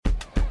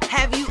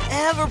Have you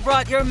ever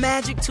brought your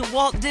magic to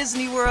Walt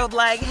Disney World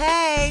like,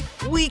 hey,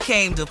 we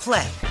came to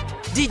play?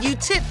 Did you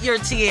tip your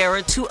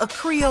tiara to a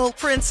Creole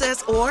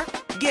princess or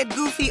get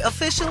goofy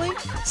officially?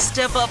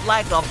 Step up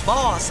like a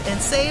boss and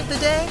save the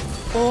day?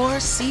 Or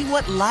see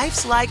what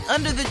life's like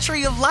under the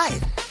tree of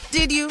life?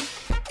 Did you?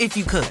 If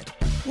you could.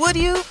 Would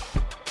you?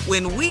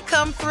 When we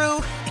come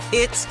through,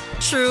 it's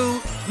true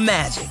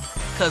magic.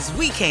 'Cause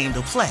we came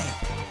to play.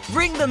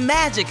 Bring the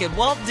magic at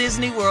Walt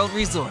Disney World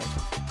Resort.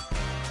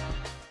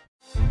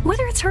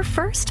 Whether it's her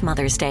first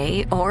Mother's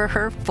Day or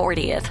her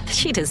 40th,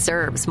 she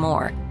deserves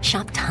more.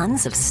 Shop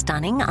tons of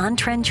stunning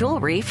on-trend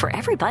jewelry for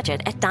every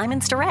budget at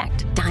Diamonds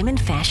Direct. Diamond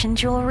fashion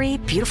jewelry,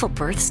 beautiful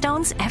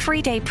birthstones,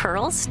 everyday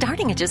pearls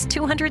starting at just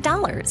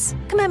 $200.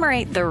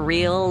 Commemorate the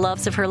real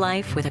loves of her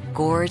life with a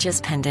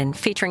gorgeous pendant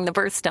featuring the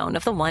birthstone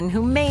of the one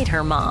who made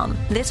her mom.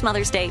 This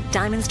Mother's Day,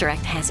 Diamonds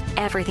Direct has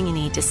everything you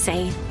need to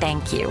say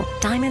thank you.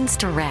 Diamonds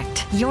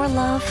Direct. Your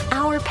love,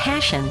 our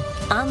passion.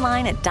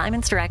 Online at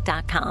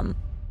diamondsdirect.com.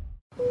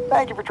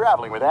 Thank you for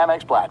traveling with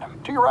Amex Platinum.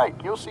 To your right,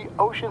 you'll see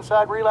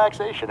oceanside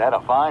relaxation at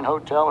a fine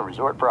hotel and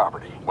resort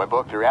property. When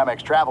booked through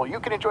Amex Travel, you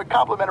can enjoy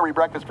complimentary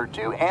breakfast for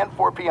 2 and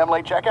 4 p.m.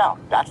 late checkout.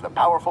 That's the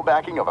powerful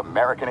backing of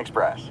American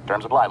Express.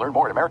 Terms apply. Learn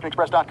more at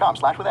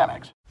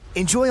americanexpress.com/withAmex.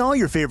 Enjoy all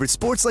your favorite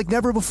sports like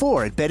never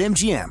before at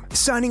BetMGM.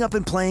 Signing up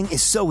and playing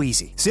is so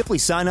easy. Simply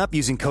sign up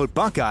using code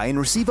Buckeye and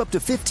receive up to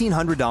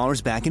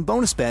 $1,500 back in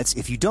bonus bets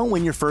if you don't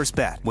win your first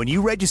bet. When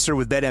you register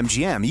with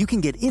BetMGM, you can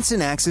get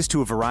instant access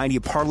to a variety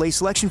of parlay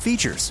selection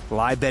features,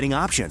 live betting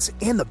options,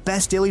 and the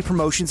best daily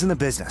promotions in the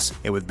business.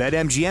 And with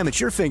BetMGM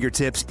at your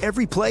fingertips,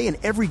 every play and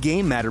every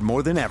game matter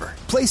more than ever.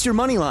 Place your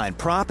moneyline,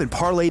 prop, and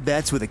parlay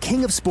bets with the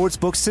king of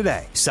sportsbooks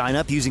today. Sign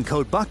up using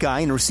code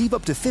Buckeye and receive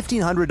up to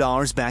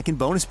 $1,500 back in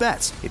bonus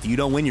bets if you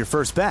don't win your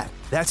first bet.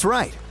 That's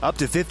right, up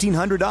to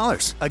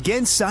 $1,500.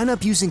 Again, sign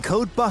up using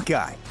code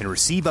Buckeye and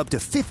receive up to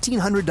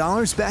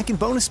 $1,500 back in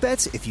bonus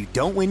bets if you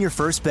don't win your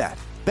first bet.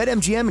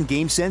 BetMGM and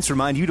GameSense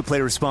remind you to play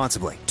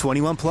responsibly.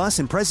 21 plus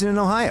and present in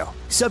Ohio.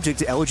 Subject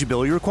to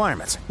eligibility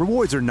requirements.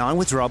 Rewards are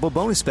non-withdrawable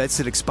bonus bets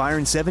that expire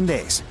in 7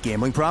 days.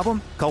 Gambling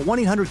problem? Call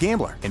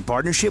 1-800-GAMBLER in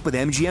partnership with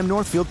MGM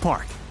Northfield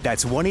Park.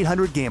 That's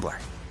 1-800-GAMBLER.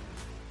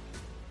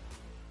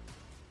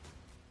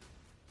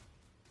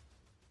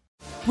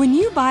 When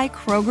you buy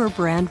Kroger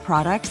brand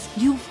products,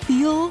 you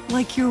feel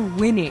like you're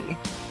winning.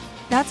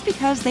 That's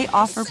because they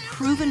offer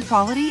proven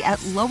quality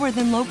at lower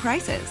than low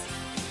prices.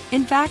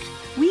 In fact,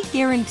 we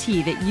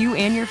guarantee that you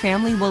and your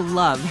family will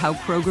love how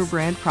Kroger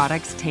brand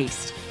products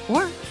taste,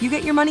 or you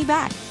get your money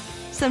back.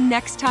 So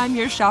next time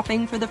you're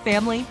shopping for the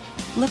family,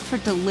 look for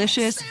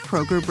delicious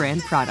Kroger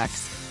brand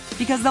products,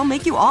 because they'll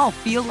make you all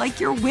feel like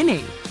you're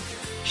winning.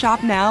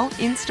 Shop now,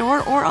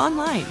 in-store, or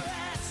online.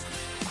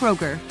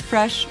 Kroger,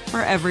 fresh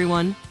for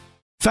everyone.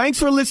 Thanks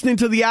for listening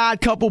to the Odd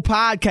Couple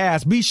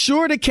podcast. Be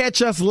sure to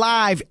catch us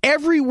live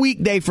every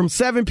weekday from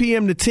 7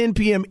 p.m. to 10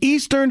 p.m.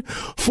 Eastern,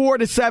 4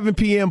 to 7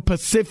 p.m.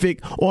 Pacific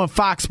on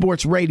Fox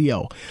Sports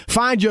Radio.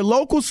 Find your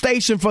local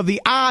station for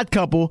the Odd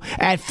Couple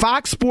at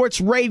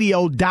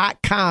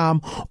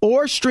foxsportsradio.com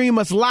or stream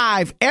us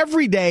live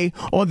every day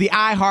on the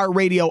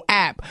iHeartRadio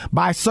app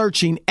by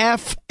searching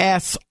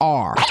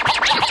FSR. Now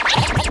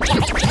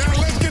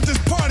let's get this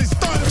party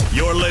started.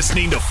 You're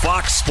listening to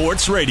Fox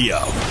Sports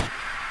Radio.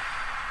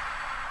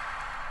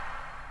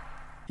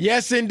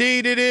 Yes,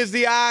 indeed, it is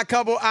the Odd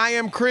Couple. I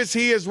am Chris.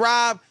 He is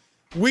Rob.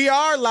 We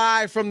are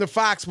live from the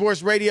Fox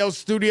Sports Radio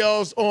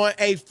studios on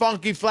a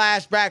funky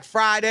Flashback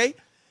Friday.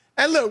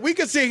 And look, we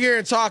can sit here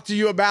and talk to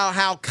you about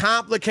how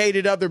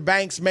complicated other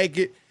banks make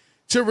it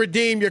to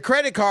redeem your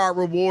credit card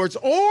rewards,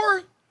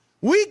 or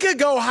we could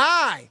go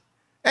high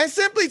and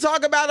simply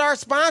talk about our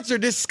sponsor,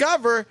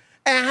 Discover,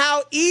 and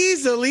how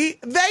easily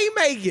they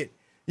make it.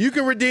 You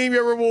can redeem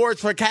your rewards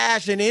for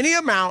cash in any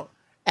amount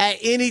at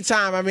any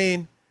time. I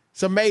mean,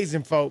 it's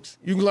amazing, folks.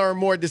 You can learn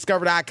more at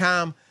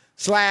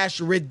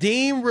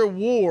discover.com/redeem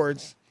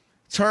rewards.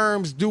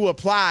 Terms do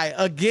apply.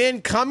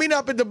 Again, coming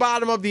up at the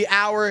bottom of the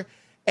hour,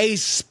 a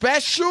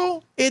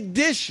special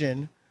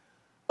edition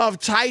of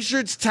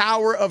Tyshert's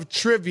Tower of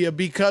Trivia,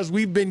 because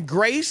we've been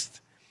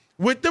graced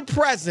with the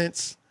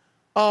presence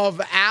of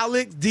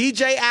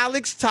DJ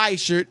Alex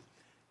Tyshert,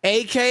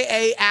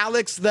 a.k.a.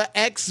 Alex the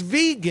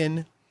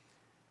Ex-Vegan.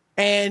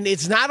 And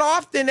it's not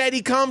often that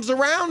he comes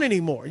around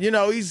anymore. You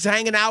know, he's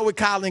hanging out with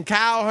Colin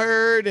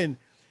Cowherd and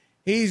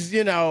he's,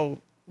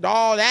 all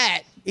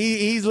that.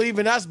 He's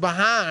leaving us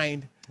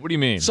behind. What do you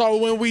mean? So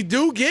when we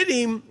do get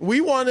him,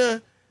 we want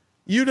to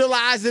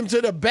utilize him to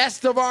the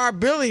best of our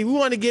ability. We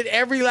want to get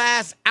every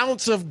last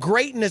ounce of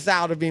greatness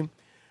out of him.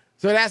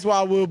 So that's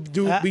why we'll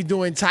be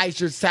doing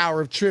Tyshert's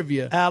Tower of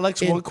Trivia.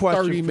 Alex, one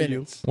question 30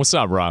 minutes. For you. What's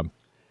up, Rob?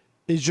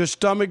 Is your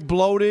stomach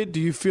bloated?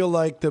 Do you feel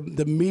like the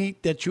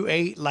meat that you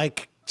ate,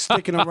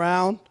 sticking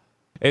around?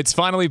 It's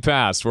finally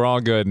passed. We're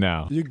all good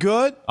now. You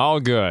good? All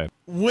good.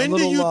 When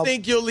do you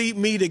think you'll eat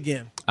meat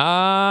again?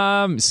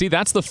 See,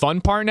 that's the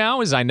fun part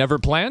now, is I never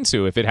plan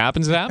to. If it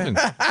happens, it happens.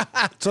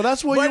 So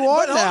that's what you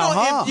are now,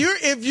 huh?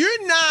 If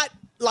you're not,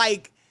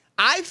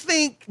 I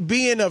think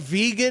being a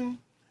vegan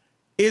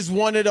is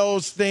one of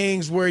those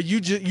things where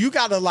you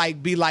gotta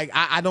like be like,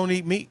 I don't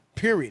eat meat.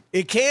 Period.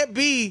 It can't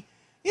be.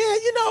 Yeah,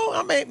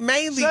 I mean,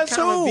 mainly kind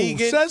of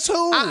vegan. Says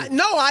who?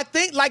 I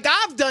think like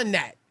I've done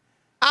that.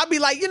 I'll be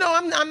like,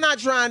 I'm not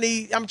trying to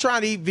eat. I'm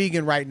trying to eat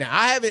vegan right now.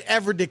 I haven't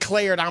ever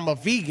declared I'm a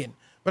vegan,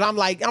 but I'm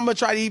like, I'm gonna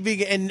try to eat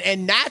vegan,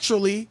 and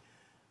naturally,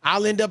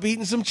 I'll end up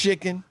eating some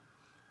chicken.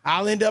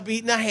 I'll end up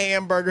eating a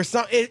hamburger.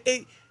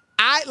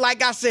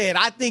 Like I said,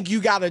 I think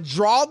you got to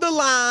draw the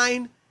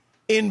line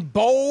in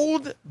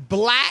bold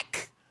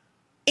black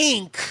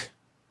ink.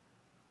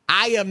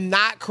 I am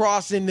not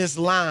crossing this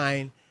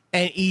line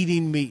and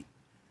eating meat.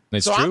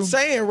 It's so true. I'm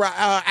saying,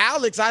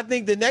 Alex, I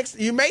think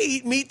you may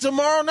eat meat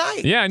tomorrow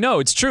night. Yeah, no,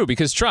 it's true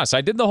because trust,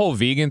 I did the whole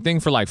vegan thing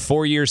for like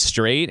 4 years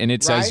straight, and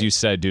it's as you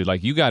said, dude,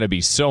 like you got to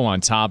be so on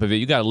top of it.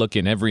 You got to look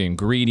in every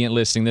ingredient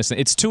listing.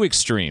 It's too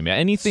extreme.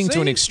 Anything to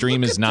an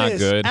extreme is not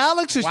good.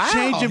 Alex is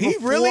changing. He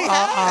really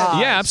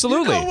has. Yeah,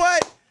 absolutely. You know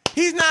what?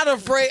 He's not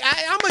afraid.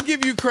 I'm gonna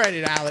give you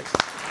credit, Alex.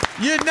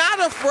 You're not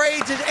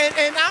afraid to,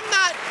 and I'm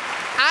not.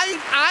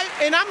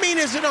 I mean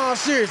this in all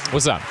seriousness.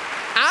 What's up?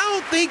 I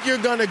don't think you're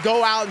going to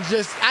go out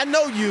and I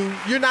know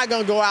you're not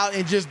going to go out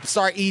and just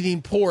start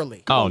eating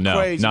poorly. Oh, no,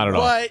 crazy. not at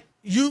all. But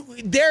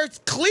there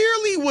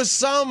clearly was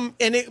some,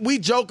 and we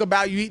joke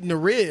about you eating the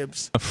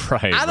ribs.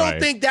 Right, I don't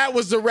think that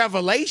was the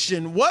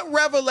revelation. What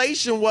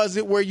revelation was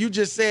it where you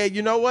just said,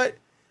 you know what?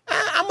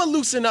 I'm going to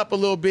loosen up a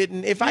little bit,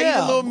 and if I eat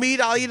a little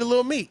meat, I'll eat a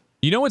little meat.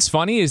 You know what's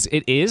funny is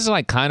it is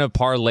like kind of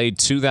parlayed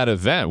to that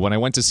event. When I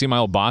went to see my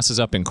old bosses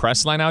up in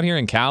Crestline out here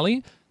in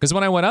Cali, because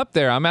when I went up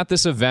there, I'm at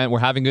this event, we're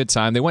having a good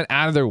time. They went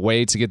out of their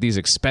way to get these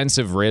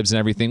expensive ribs and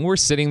everything. We're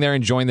sitting there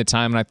enjoying the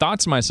time, and I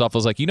thought to myself, I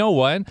was like, you know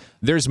what?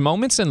 There's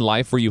moments in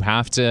life where you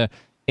have to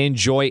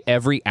enjoy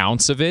every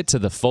ounce of it to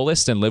the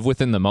fullest and live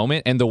within the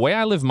moment. And the way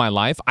I live my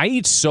life, I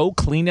eat so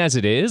clean as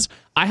it is,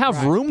 I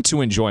have room to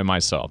enjoy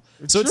myself.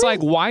 It's like,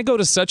 why go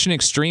to such an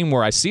extreme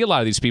where I see a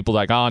lot of these people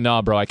like, oh,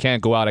 no, bro, I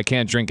can't go out. I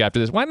can't drink after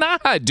this. Why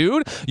not,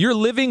 dude? You're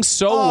living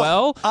so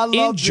well.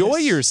 Enjoy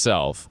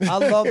yourself. I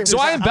love this. So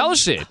I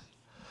embellish it.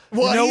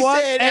 Well, you know he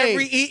what? said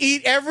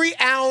eat every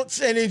ounce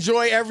and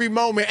enjoy every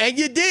moment. And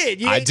you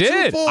did. I ate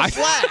did. 2 full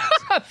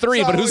slabs.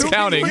 3, but who's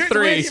counting?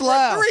 3.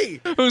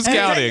 Who's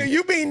counting?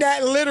 You mean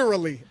that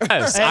literally.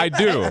 Yes, I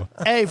do.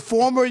 Hey,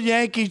 former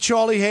Yankee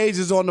Charlie Hayes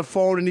is on the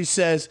phone, and he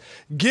says,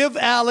 give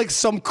Alex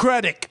some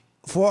credit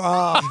for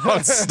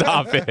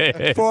stop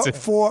it.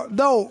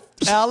 No,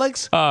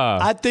 Alex,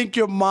 I think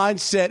your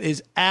mindset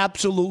is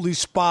absolutely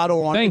spot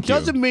on. Thank you. It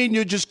doesn't mean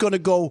you're just going to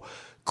go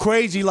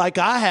crazy like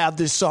I have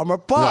this summer,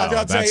 but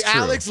I'll tell you,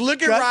 Alex,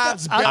 look at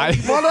Rob's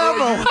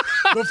belly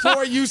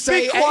before you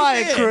say, be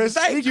quiet, amen. Chris.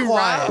 Thank you,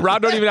 quiet. Rob.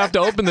 Rob don't even have to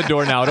open the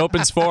door now. It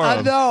opens for him.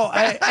 I know.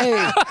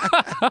 Hey,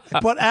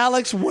 but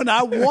Alex, when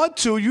I want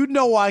to,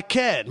 I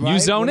can. Right? You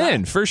zone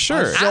in, for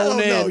sure. I don't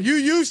know. You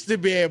used to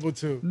be able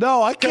to.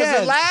 No, I can't. Because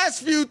the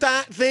last few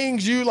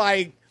things you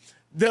like,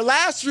 the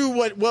last few,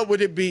 what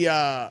would it be?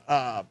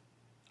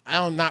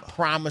 Not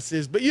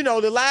promises, but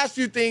the last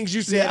few things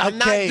you said, I'm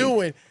not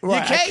doing.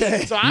 Right, you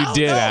came. So I don't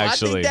did, know.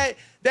 actually. I think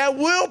that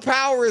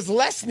willpower is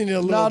lessening a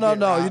little bit.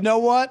 No. Rob. You know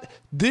what?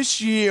 This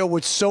year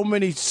with so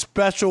many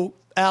special,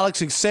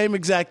 Alex, same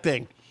exact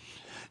thing.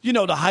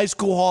 The High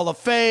School Hall of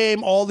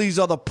Fame, all these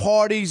other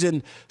parties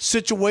and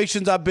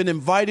situations I've been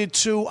invited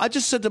to. I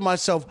just said to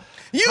myself,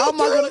 how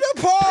am I going to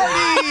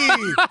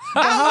party?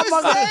 I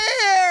was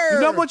there. You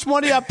know how much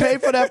money I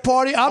paid for that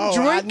party? I'm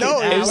drinking. I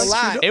know. It was a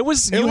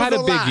lot. You had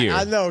a big year.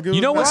 I know. You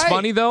know what's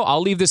funny, though?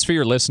 I'll leave this for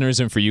your listeners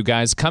and for you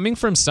guys. Coming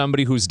from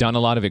somebody who's done a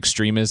lot of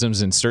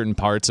extremisms in certain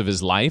parts of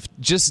his life,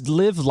 just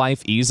live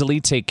life easily,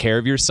 take care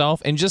of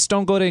yourself, and just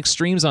don't go to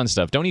extremes on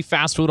stuff. Don't eat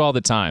fast food all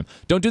the time.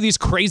 Don't do these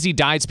crazy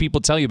diets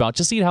people tell you about.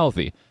 Just eat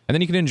healthy, and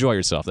then you can enjoy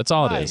yourself. That's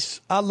all it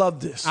is. I love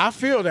this. I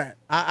feel that.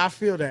 I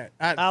feel that.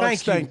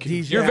 Alex, thank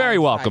you. You're very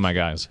welcome, my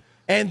guys.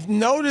 And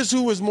notice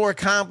who was more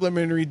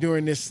complimentary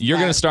during this. You're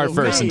going to start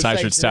first in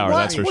Tyshert's Tower,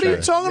 that's for what sure. What are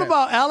you talking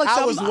about, Alex?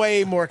 I was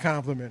way more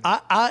complimentary.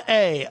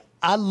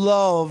 I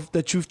love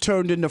that you've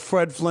turned into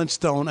Fred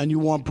Flintstone and you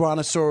want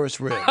brontosaurus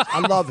ribs. I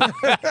love it.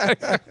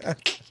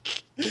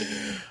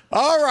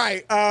 All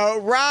right,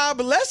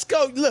 Rob, let's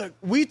go. Look,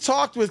 we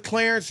talked with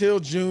Clarence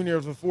Hill Jr.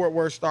 of the Fort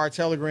Worth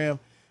Star-Telegram.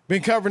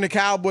 Been covering the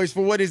Cowboys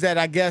for, what is that,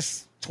 I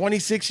guess,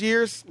 26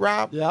 years,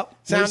 Rob? Yep.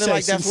 Sounded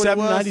like that's what it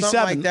was, 97.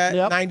 something like that.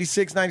 Yep.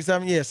 96,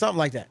 97, yeah, something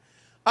like that.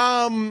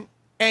 And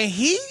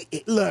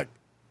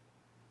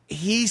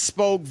he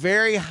spoke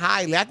very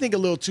highly, I think a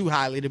little too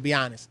highly, to be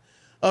honest,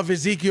 of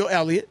Ezekiel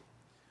Elliott.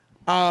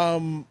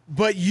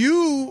 But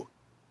you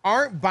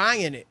aren't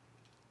buying it.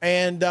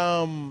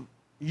 And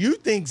you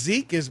think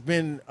Zeke has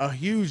been a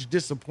huge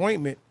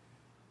disappointment.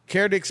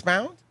 Care to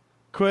expound?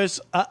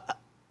 Chris,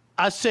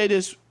 I say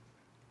this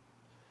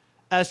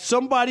as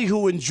somebody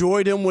who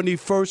enjoyed him when he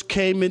first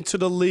came into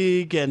the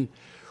league and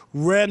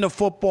ran the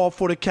football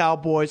for the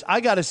Cowboys.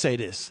 I got to say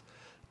this.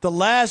 The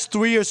last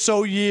 3 or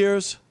so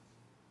years,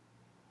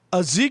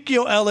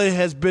 Ezekiel Elliott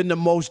has been the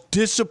most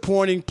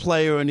disappointing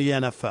player in the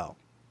NFL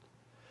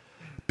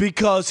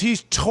because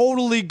he's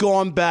totally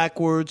gone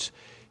backwards.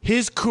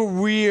 his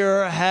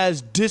career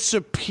has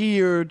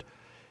disappeared.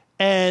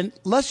 And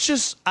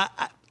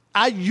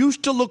I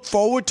used to look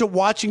forward to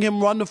watching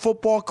him run the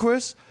football,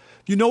 Chris.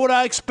 You know what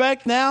I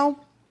expect now?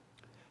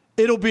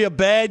 It'll be a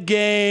bad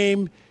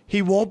game.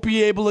 He won't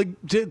be able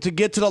to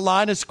get to the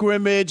line of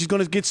scrimmage. He's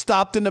going to get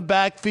stopped in the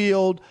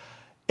backfield.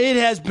 It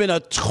has been a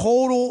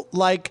total,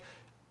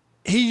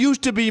 he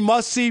used to be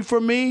must-see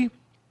for me.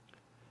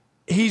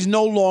 He's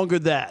no longer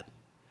that.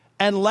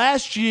 And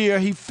last year,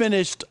 he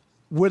finished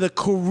with a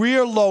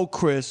career low,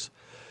 Chris,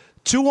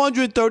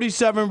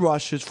 237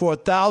 rushes for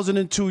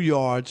 1,002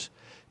 yards,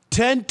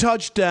 10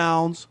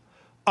 touchdowns,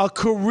 a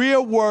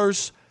career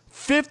worst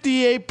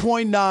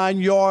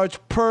 58.9 yards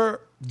per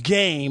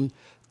game.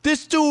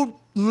 This dude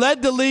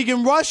led the league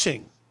in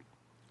rushing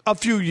a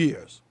few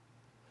years.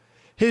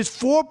 His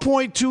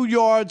 4.2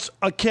 yards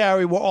a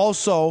carry were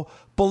also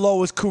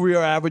below his career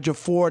average of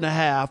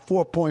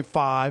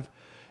 4.5.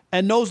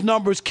 And those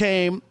numbers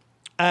came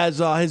as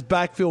his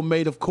backfield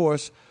mate, of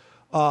course,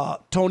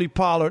 Tony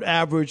Pollard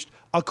averaged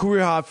a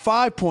career high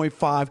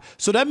 5.5.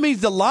 So that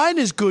means the line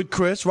is good,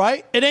 Chris,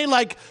 right? It ain't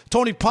like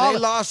Tony Pollard.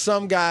 They lost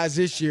some guys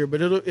this year,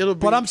 but it'll be.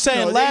 But I'm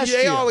saying last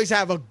year. They always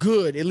have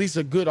at least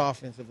a good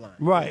offensive line.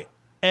 Right.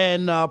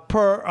 And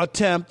per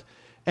attempt,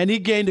 and he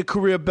gained a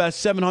career best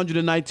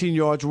 719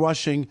 yards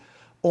rushing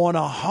on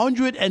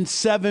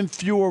 107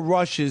 fewer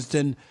rushes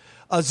than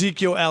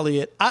Ezekiel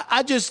Elliott.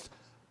 I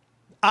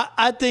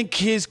think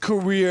his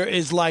career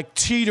is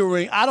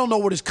teetering. I don't know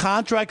what his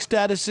contract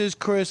status is,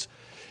 Chris.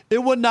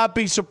 It would not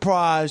be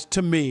surprised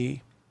to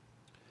me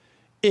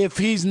if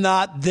he's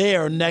not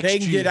there next year. They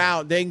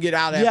can get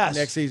out after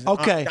next season.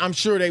 Okay. I'm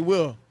sure they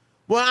will.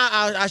 Well,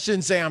 I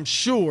shouldn't say I'm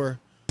sure.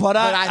 But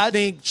I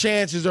think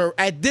chances are,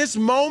 at this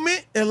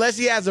moment, unless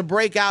he has a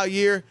breakout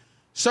year,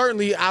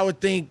 certainly I would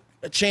think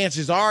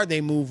chances are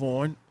they move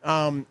on.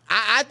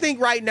 I think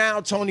right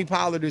now Tony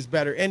Pollard is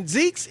better. And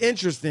Zeke's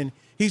interesting.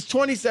 He's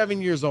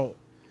 27 years old.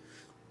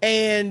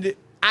 And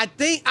I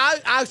think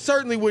I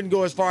certainly wouldn't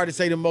go as far to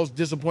say the most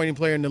disappointing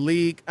player in the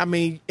league. I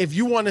mean, if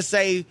you want to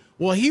say,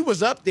 well, he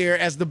was up there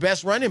as the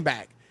best running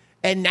back,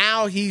 and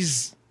now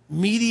he's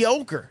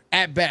mediocre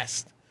at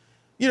best.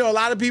 A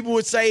lot of people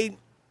would say,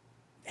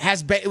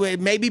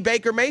 maybe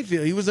Baker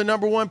Mayfield. He was the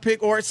number 1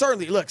 pick, or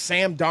certainly, look,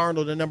 Sam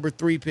Darnold, the number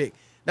 3 pick.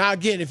 Now,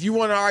 again, if you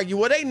want to argue,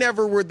 well, they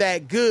never were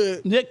that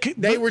good.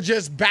 They were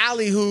just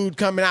ballyhooed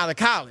coming out of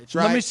college,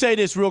 right? Let me say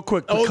this real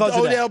quick. Because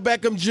Odell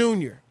Beckham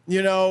Jr.,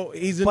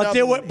 he's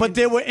another. But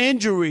there were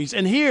injuries.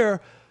 And here,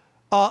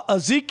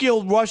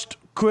 Ezekiel rushed,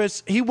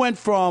 Chris, he went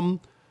from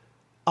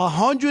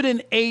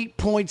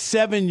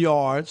 108.7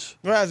 yards.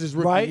 Well, that's his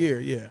rookie year,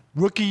 yeah.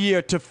 Rookie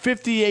year to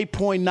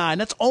 58.9.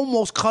 That's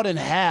almost cut in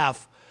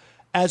half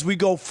as we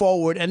go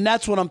forward, and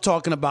that's what I'm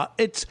talking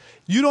about.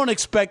 You don't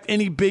expect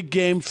any big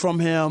games from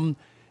him.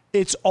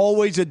 It's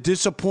always a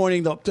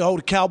disappointing.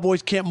 The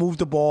Cowboys can't move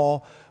the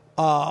ball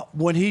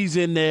when he's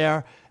in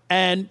there.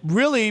 And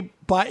really,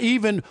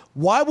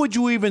 why would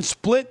you even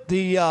split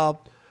the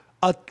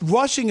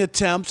rushing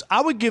attempts?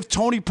 I would give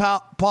Tony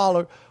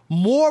Pollard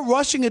more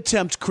rushing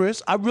attempts,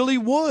 Chris. I really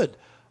would.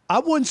 I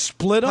wouldn't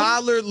split them.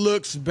 Pollard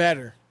looks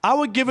better. I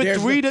would give it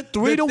 3 to 1.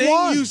 The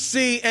thing you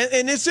see,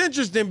 and it's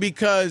interesting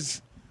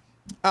because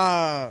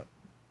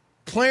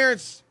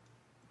Clarence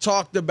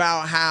talked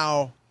about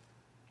how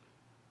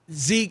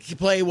Zeke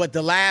played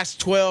the last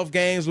 12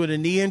 games with a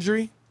knee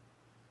injury.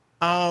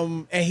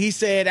 And he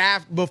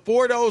said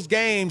before those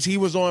games, he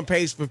was on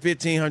pace for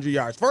 1,500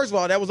 yards. First of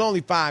all, that was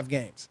only 5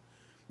 games.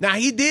 Now,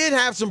 he did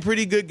have some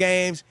pretty good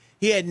games.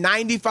 He had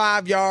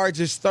 95 yards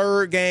his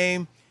 3rd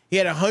game. He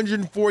had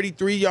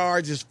 143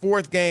 yards his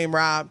 4th game,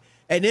 Rob.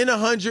 And then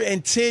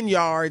 110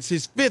 yards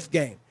his 5th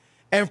game.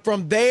 And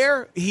from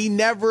there, he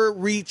never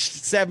reached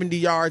 70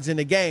 yards in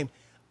a game.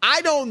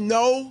 I don't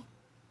know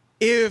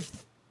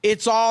if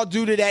it's all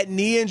due to that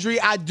knee injury.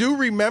 I do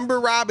remember,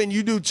 Rob, and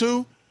you do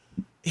too,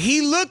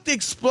 he looked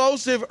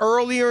explosive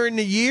earlier in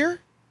the year.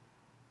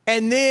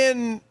 And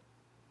then,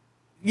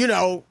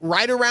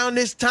 right around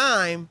this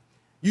time,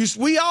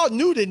 we all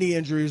knew the knee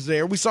injury was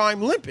there. We saw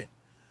him limping.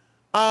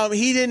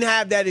 He didn't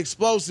have that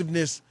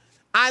explosiveness.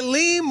 I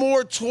lean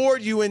more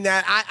toward you in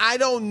that. I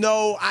don't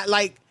know.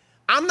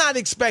 I'm not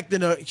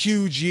expecting a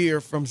huge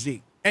year from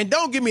Zeke. And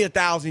don't give me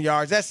 1,000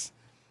 yards. That's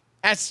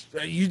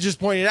you just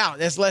pointed out.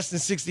 That's less than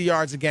 60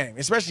 yards a game,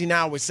 especially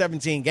now with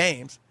 17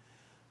 games.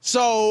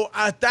 So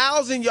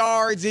 1,000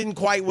 yards isn't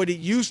quite what it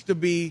used to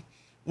be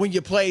when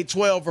you played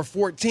 12 or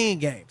 14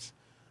 games.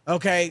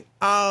 Okay.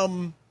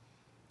 And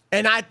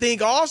I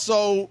think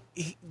also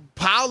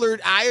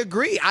Pollard, I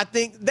agree. I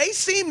think they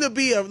seem to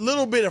be a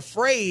little bit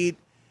afraid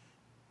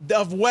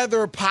of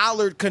whether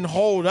Pollard can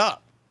hold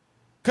up.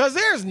 Because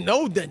there's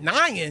no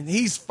denying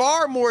he's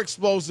far more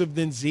explosive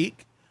than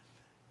Zeke.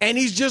 And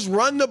he's just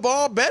run the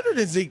ball better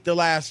than Zeke the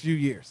last few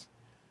years.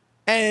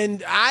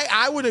 And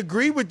I would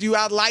agree with you.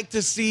 I'd like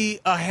to see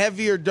a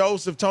heavier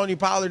dose of Tony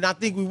Pollard. And I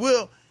think we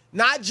will.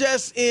 Not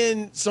just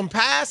in some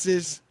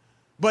passes,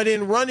 but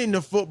in running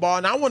the football.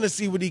 And I want to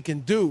see what he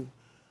can do.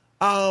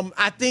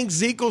 I think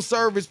Zeke will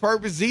serve his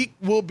purpose. Zeke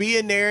will be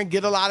in there and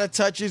get a lot of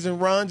touches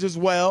and runs as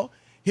well.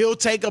 He'll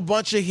take a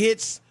bunch of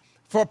hits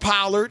for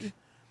Pollard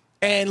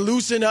and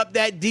loosen up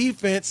that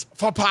defense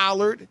for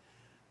Pollard.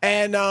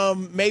 And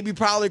maybe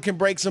Pollard can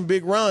break some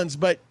big runs.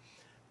 But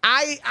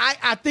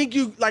I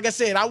think like I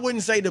said, I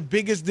wouldn't say the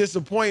biggest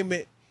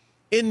disappointment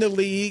in the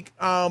league,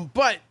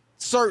 but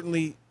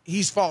certainly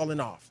he's fallen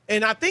off.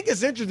 And I think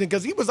it's interesting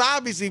because he was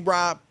obviously,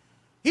 Rob,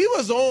 he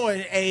was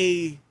on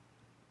a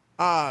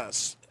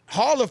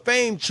Hall of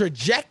Fame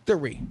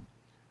trajectory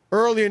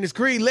earlier in his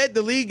career. He led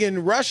the league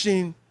in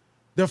rushing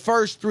the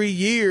first 3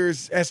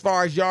 years as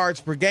far as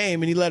yards per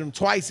game, and he led him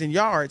twice in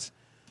yards.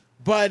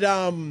 But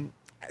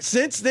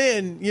since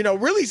then,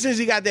 really since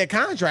he got that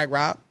contract,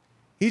 Rob,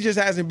 he just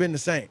hasn't been the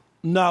same.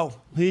 No,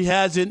 he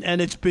hasn't,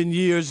 and it's been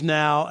years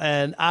now,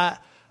 and I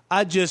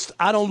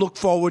don't look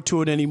forward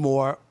to it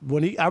anymore.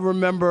 I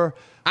remember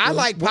I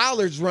like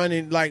Pollard's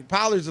running. Like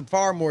Pollard's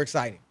far more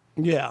exciting.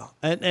 Yeah,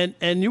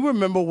 and you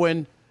remember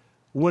when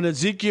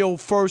Ezekiel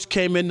first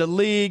came in the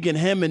league and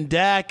him and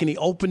Dak, and he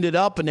opened it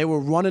up and they were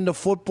running the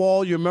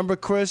football. You remember,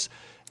 Chris?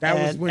 That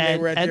was when they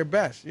were at their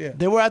best. Yeah,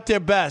 they were at their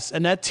best,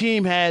 and that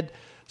team had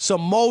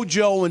some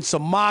mojo and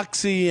some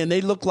moxie, and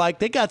they looked like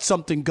they got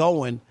something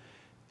going.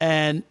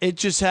 And it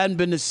just hadn't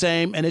been the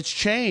same, and it's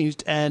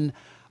changed. And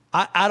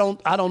I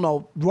don't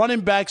know.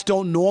 Running backs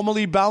don't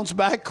normally bounce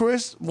back,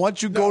 Chris.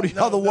 Once you go the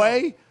other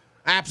way,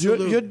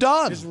 absolutely, you're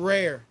done. It's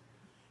rare.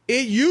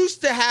 It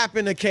used to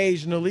happen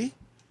occasionally.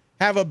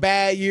 Have a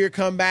bad year,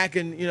 come back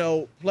and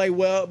play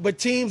well, but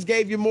teams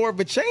gave you more of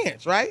a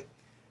chance, right?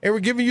 They were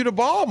giving you the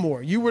ball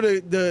more. You were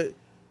the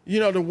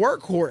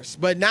workhorse,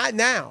 but not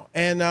now.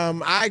 And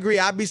I agree.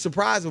 I'd be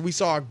surprised if we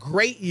saw a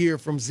great year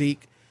from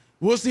Zeke.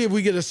 We'll see if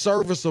we get a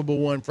serviceable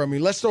one from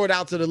him. Let's throw it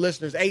out to the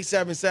listeners.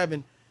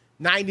 877-99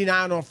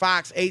 on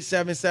Fox,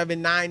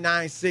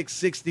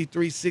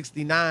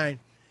 877-996-6369.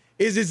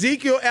 Is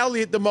Ezekiel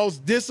Elliott the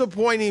most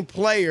disappointing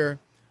player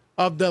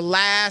of the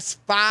last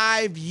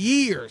 5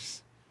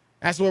 years?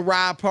 That's what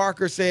Rob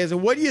Parker says.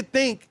 And what do you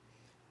think?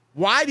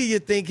 Why do you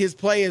think his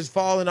play has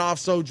fallen off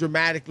so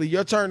dramatically?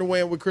 Your turn to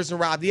win with Chris and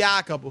Rob, the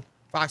Odd Couple,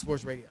 Fox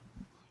Sports Radio.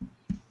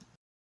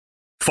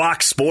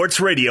 Fox Sports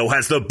Radio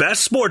has the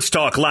best sports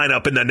talk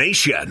lineup in the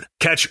nation.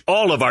 Catch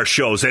all of our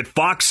shows at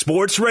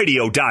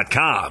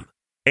foxsportsradio.com.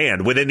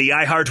 And within the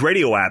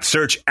iHeartRadio app,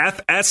 search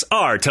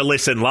FSR to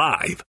listen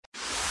live.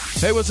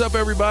 Hey, what's up,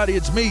 everybody?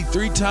 It's me,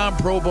 three-time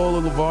Pro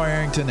Bowler LeVar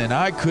Arrington, and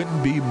I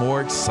couldn't be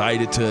more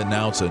excited to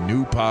announce a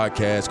new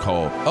podcast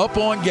called Up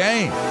On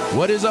Game.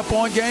 What is Up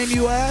On Game,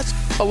 you ask?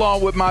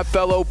 Along with my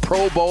fellow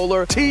Pro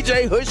Bowler,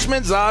 TJ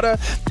Hushmanzada,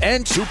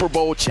 and Super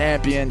Bowl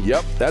champion,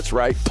 yep, that's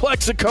right,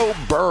 Plexico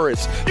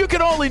Burress. You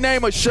can only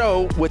name a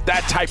show with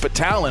that type of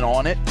talent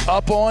on it,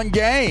 Up On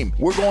Game.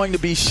 We're going to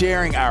be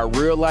sharing our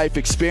real-life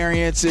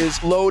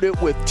experiences loaded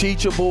with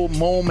teachable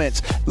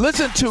moments.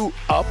 Listen to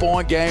Up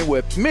On Game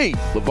with me,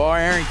 LeVar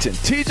Arrington,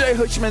 TJ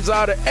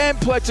Hushmanzada, and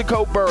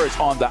Plexico Burress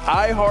on the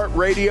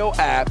iHeartRadio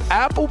app,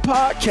 Apple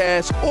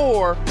Podcasts,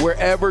 or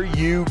wherever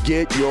you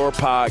get your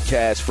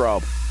podcasts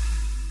from.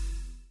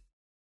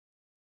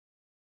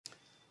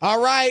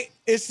 All right,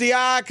 it's the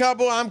Odd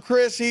Couple. I'm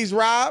Chris. He's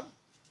Rob.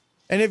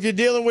 And if you're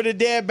dealing with a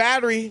dead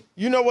battery,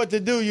 you know what to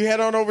do. You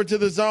head on over to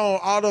the Zone,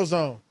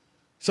 AutoZone.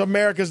 It's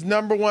America's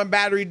 #1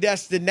 battery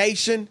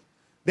destination.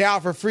 They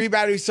offer free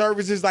battery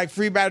services like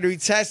free battery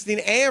testing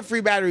and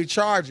free battery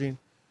charging.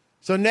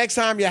 So next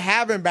time you're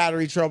having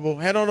battery trouble,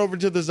 head on over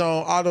to the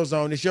Zone,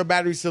 AutoZone. It's your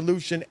battery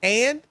solution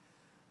and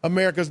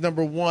America's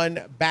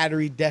 #1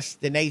 battery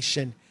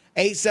destination.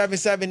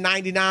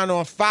 877-99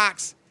 on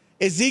Fox.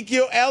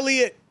 Ezekiel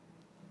Elliott.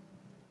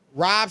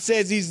 Rob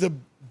says he's the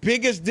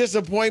biggest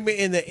disappointment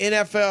in the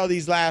NFL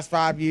these last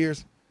 5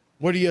 years.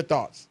 What are your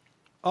thoughts?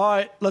 All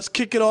right, let's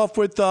kick it off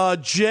with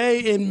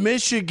Jay in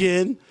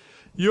Michigan.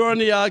 You're on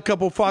the Odd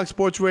Couple, Fox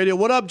Sports Radio.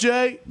 What up,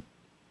 Jay?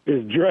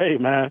 It's Dre,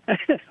 man.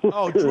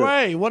 Oh,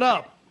 Dre, what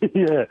up?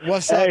 Yeah.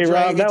 What's up, Hey, Dre?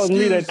 Rob, that was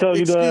me that told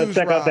you to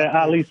check out that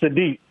Ali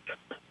Sadiq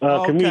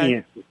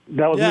comedian.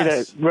 That was me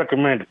that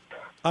recommended.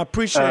 I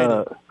appreciate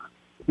it.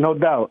 No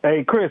doubt.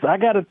 Hey, Chris, I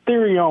got a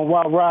theory on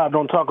why Rob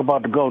don't talk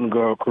about the Golden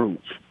Girl cruise.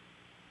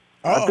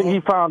 I think he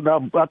found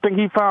out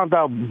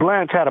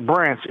Blanche had a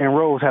branch and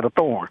Rose had a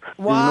thorn.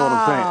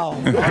 Wow.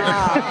 You know what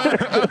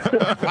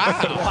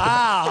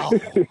I'm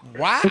saying?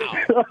 Wow.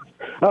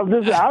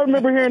 I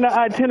remember hearing the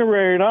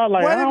itinerary, and I was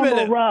like, I don't know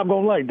if Rob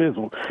gonna like this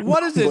one.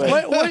 What is this?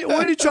 What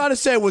are you trying to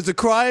say? Was the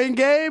crying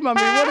game? I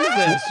mean, what is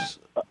this?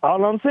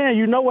 All I'm saying,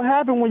 you know what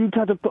happened when you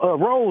touch a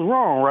rose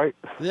wrong, right?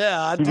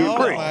 Yeah, I do.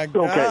 Oh, my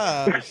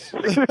gosh.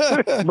 Okay.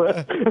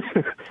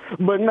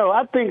 but no,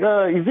 I think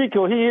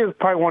Ezekiel, he is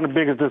probably one of the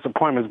biggest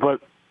disappointments, but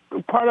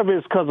part of it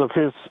is because of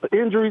his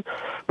injuries,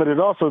 but it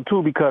also,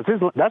 too, because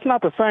that's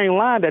not the same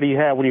line that he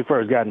had when he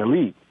first got in the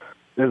league.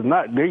 It's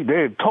not.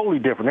 They're totally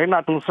different. They're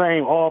not the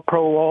same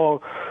all-pro,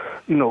 all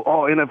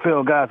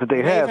NFL guys that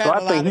they have. So I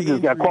think he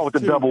just got caught with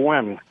the double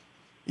whammy.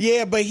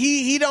 Yeah, but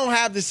he don't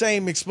have the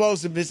same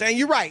explosiveness. And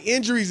you're right,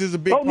 injuries is a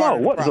big part of the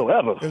problem.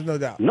 whatsoever. There's no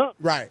doubt. No.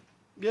 Right.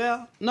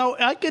 Yeah. No,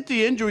 I get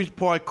the injuries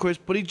part, Chris,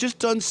 but he just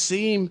doesn't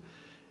seem.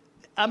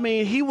 I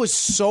mean, he was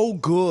so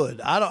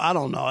good. I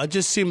don't know. It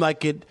just seemed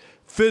like it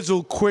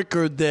fizzled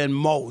quicker than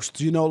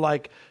most. You know,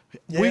 like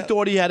we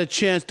thought he had a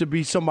chance to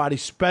be somebody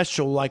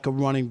special, like a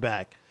running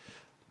back.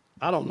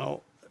 I don't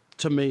know.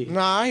 To me.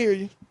 Nah, I hear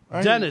you.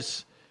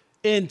 Dennis,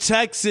 in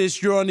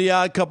Texas, you're on the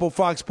Odd Couple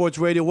Fox Sports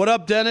Radio. What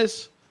up,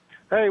 Dennis?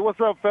 Hey, what's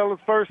up,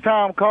 fellas? First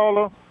time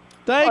caller.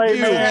 Thank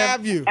you. Man,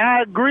 have you?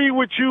 I agree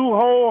with you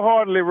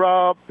wholeheartedly,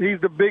 Rob. He's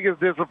the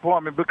biggest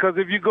disappointment because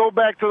if you go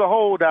back to the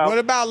holdout, What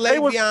about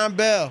Le'Veon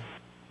Bell?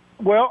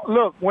 Well,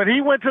 look, when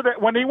he went to the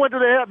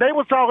they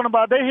was talking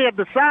about they had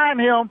to sign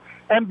him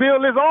and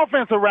build his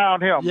offense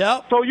around him.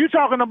 Yep. So you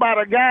talking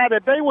about a guy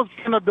that they was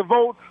going to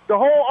devote the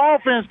whole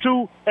offense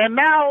to, and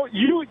now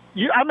you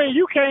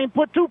can't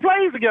put two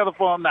plays together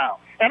for him now.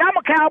 And I'm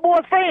a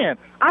Cowboys fan.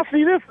 I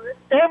see this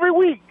every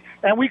week,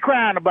 and we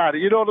crying about it.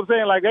 You know what I'm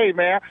saying? Like, hey,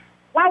 man,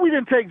 why we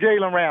didn't take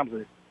Jalen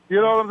Ramsey?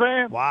 You know what I'm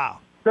saying? Wow.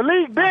 The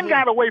league then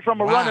got away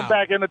from a running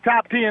back in the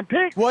top 10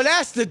 pick. Well,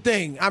 that's the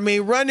thing. I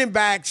mean, running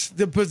backs,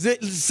 the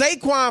position.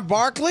 Saquon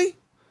Barkley,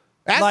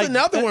 that's Like,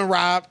 another one,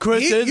 Rob.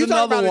 Chris, there's you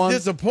talking another about one. a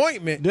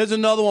disappointment. There's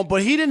another one,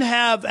 but he didn't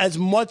have as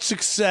much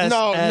success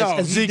as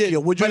he Ezekiel.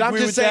 didn't. Would you but agree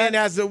I'm just with saying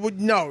that? I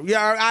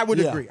would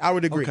agree. I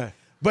would agree. Okay.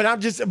 But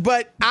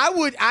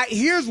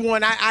here's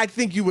one I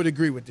think you would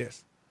agree with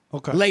this.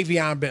 Okay.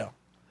 Le'Veon Bell.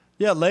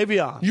 Yeah,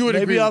 Le'Veon. You would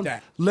agree with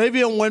that.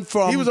 Le'Veon went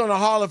from He was on a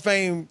Hall of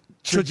Fame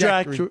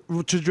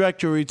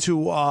trajectory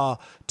to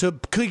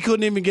he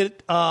couldn't even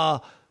get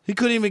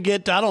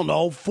I don't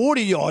know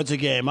 40 yards a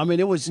game. I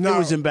mean it was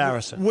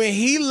embarrassing. When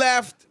he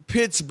left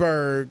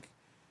Pittsburgh,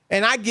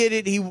 and I get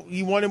it,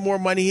 he wanted more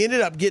money. He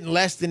ended up getting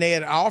less than they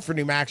had offered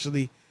him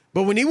actually.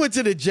 But when he went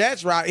to the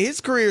Jets route,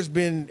 his career's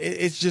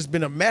just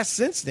been a mess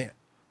since then.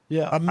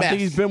 Yeah, a mess. I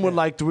think he's been with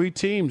like 3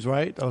 teams,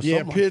 right? Or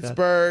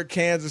Pittsburgh,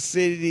 Kansas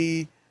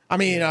City. I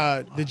mean,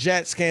 the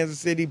Jets, Kansas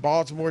City,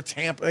 Baltimore,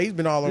 Tampa. He's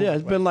been all over. Yeah,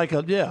 it's been like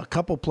a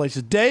couple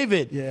places.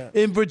 David,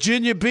 in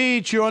Virginia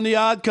Beach, you're on the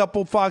Odd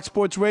Couple Fox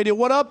Sports Radio.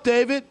 What up,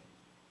 David?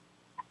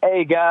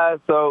 Hey, guys.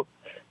 So,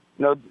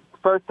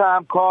 first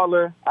time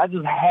caller. I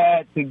just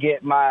had to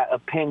get my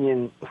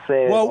opinion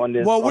said on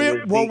this.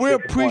 We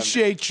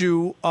appreciate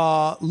you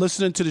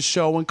listening to the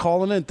show and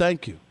calling in.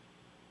 Thank you.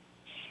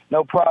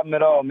 No problem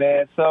at all,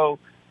 man. So,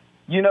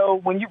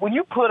 when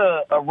you put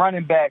a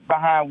running back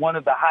behind one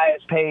of the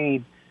highest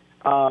paid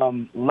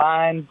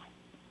lines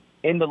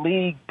in the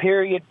league,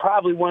 period,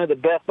 probably one of the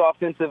best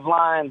offensive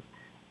lines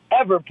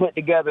ever put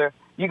together,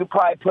 you could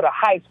probably put a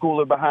high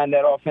schooler behind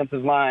that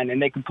offensive line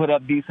and they could put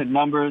up decent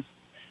numbers.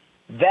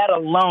 That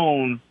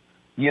alone,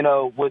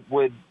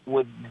 would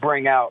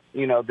bring out,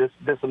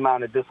 this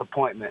amount of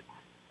disappointment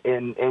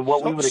in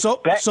what we would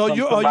expect. So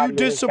are you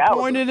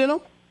disappointed in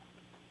him?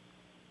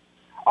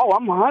 Oh,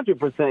 I'm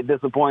 100%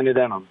 disappointed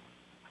in him.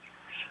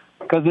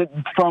 Because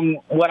from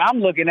what I'm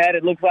looking at,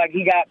 it looks like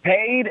he got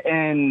paid,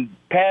 and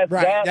past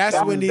that,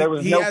 that's when there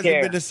was he no hasn't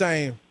care. been the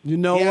same. You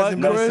know He what,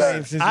 hasn't been the same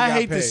Chris? since he I got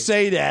hate to paid.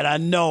 say that, I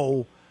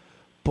know,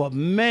 but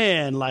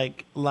man,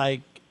 like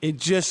it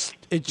just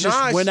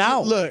went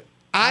out. Look,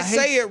 I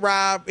say it,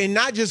 Rob, and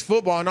not just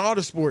football, in all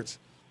the sports.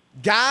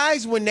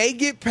 Guys, when they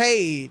get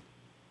paid,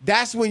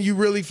 that's when you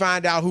really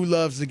find out who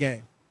loves the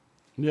game.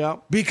 Yeah.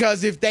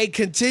 Because if they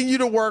continue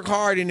to work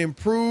hard and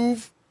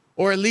improve,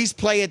 or at least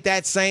play at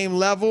that same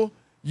level,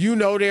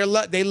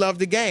 they love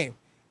the game.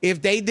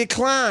 If they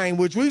decline,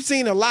 which we've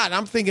seen a lot,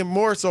 I'm thinking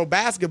more so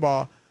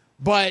basketball,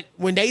 but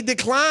when they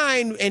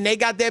decline and they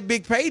got that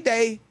big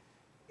payday,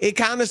 it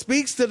kind of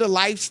speaks to the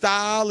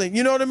lifestyle, and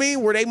you know what I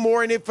mean? Were they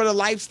more in it for the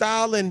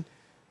lifestyle and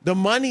the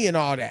money and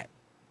all that?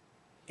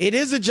 It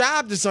is a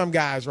job to some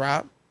guys,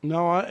 Rob.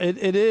 No,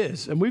 it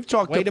is, and we've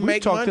talked to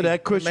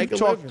that, Chris.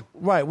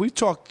 We've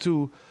talked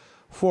to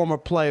former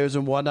players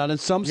and whatnot, and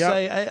some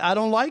say I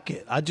don't like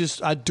it. I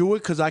do it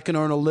because I can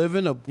earn a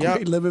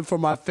great living for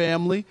my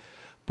family,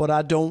 but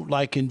I don't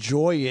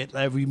enjoy it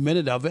every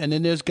minute of it. And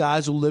then there's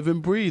guys who live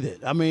and breathe it.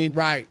 I mean,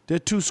 there are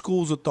 2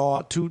 schools of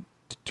thought, two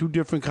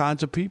different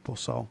kinds of people.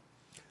 So,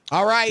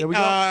 all right,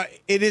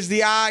 it is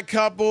the Odd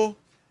Couple,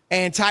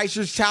 and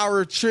Tysher's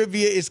Tower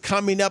Trivia is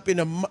coming up in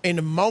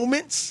a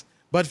moments.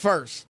 But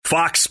first,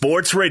 Fox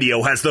Sports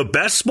Radio has the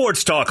best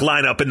sports talk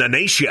lineup in the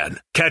nation.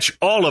 Catch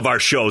all of our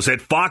shows at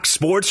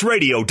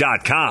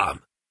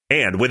foxsportsradio.com.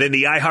 And within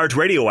the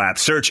iHeartRadio app,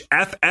 search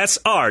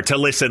FSR to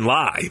listen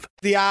live.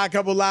 The Odd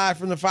Couple live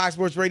from the Fox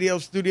Sports Radio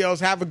studios.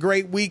 Have a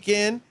great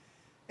weekend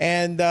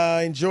and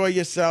enjoy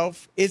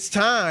yourself. It's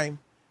time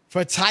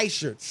for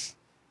Tysher's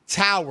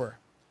Tower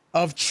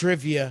of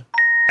Trivia.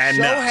 And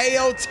Shohei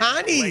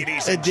Ohtani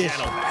ladies and edition.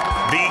 gentlemen,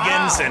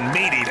 vegans and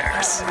meat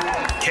eaters,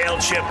 kale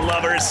chip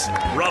lovers,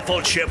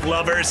 ruffle chip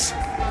lovers,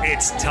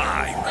 it's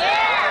time.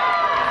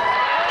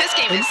 This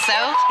game is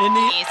so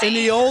easy. In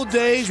the old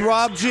days,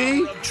 Rob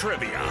G.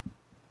 Trivia.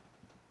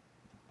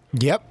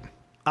 Yep.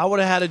 I would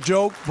have had a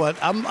joke, but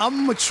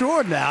I'm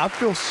mature now. I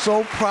feel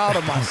so proud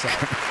of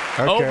myself.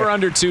 Over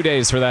under 2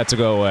 days for that to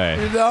go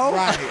away. You know?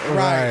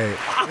 Right.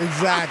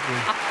 Exactly.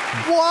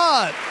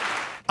 What?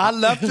 I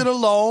left it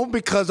alone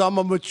because I'm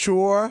a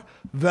mature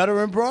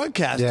veteran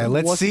broadcaster. Yeah,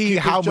 let's see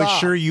how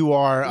mature you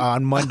are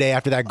on Monday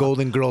after that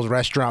Golden Girls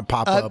restaurant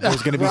pop-up.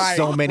 There's going to be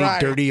so many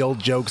dirty old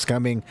jokes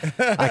coming.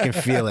 I can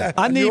feel it.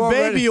 I need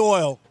baby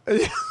oil.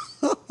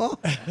 All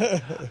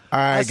right,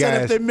 I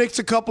said guys. if they mix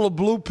a couple of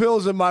blue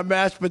pills in my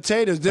mashed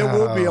potatoes, there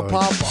will be a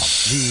pop-up.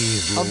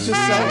 Jeez, I'm just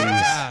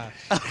saying.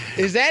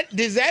 Does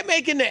that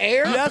make in the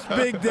air? Yes,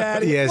 Big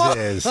Daddy. Yes, it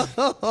is.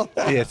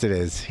 Yes, it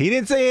is. He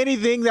didn't say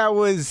anything that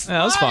was.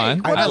 That was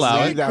fine. I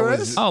allow it.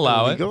 I'll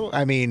allow it.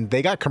 I mean,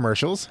 they got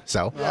commercials,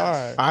 so.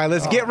 All right,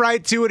 let's get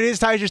right to it. It is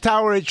Tiger's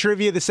Tower at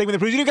Trivia, the segment that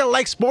proves you got to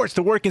like sports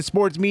to work in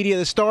sports media.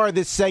 The star of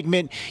this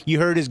segment, you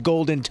heard his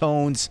golden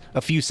tones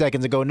a few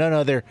seconds ago, none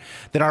other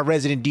than our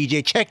resident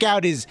DJ. Check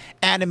out his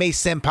Anime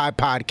Senpai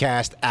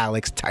podcast,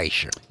 Alex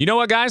Teicher. You know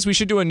what, guys? We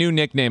should do a new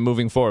nickname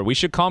moving forward. We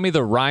should call me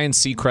the Ryan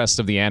Seacrest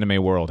of the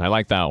anime world. I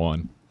like that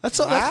one. That's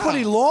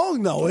pretty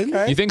long, though, isn't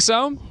it? You think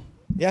so?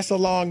 That's a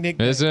long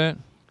nickname. Is it?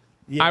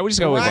 Yeah. I would just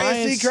go with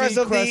Ryan Seacrest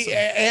of the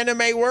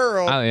anime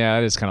world. Yeah,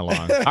 it is kind of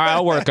long. All right,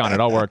 I'll work on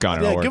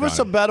it. Yeah, give us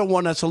a better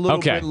one that's a little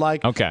bit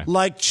like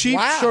cheap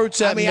shirts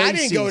at Macy's. I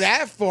didn't go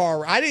that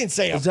far. I didn't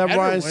say Is that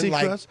Ryan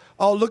Seacrest?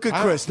 Oh, look at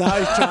Chris. Now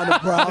he's trying to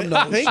brown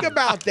nose. Think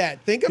about that.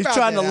 He's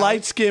trying to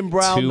light-skin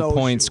brown nose. 2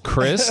 points,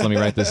 Chris. Let me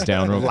write this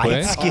down real quick.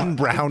 Light-skin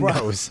brown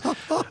nose.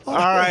 All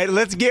right,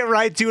 let's get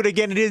right to it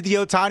again. It is the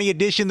Ohtani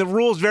edition. The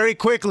rules very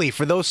quickly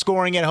for those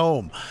scoring at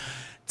home.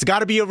 It's got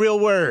to be a real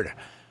word.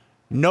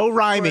 No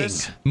rhyming.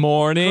 Chris.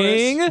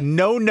 Morning. Chris.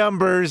 No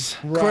numbers.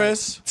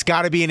 Chris. It's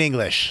got to be in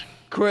English.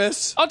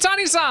 Chris.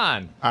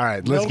 Ohtani-san. All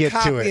right, let's get to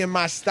it. No copying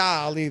my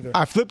style either.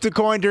 I flipped a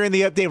coin during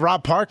the update.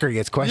 Rob Parker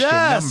gets question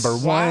number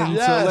one.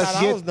 Yes. So let's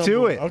get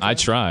to it. Okay. I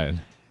tried.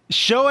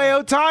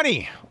 Shohei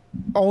Ohtani.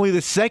 Only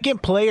the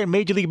second player in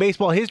Major League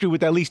Baseball history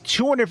with at least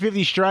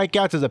 250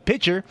 strikeouts as a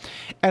pitcher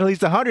and at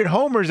least 100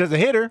 homers as a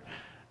hitter.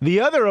 The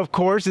other, of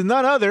course, is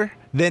none other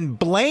than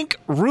Blank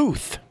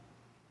Ruth.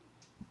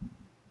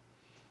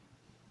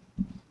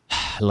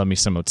 Love me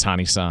some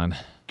Ohtani-san.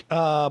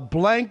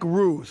 Blank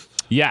Ruth.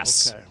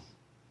 Yes. Okay.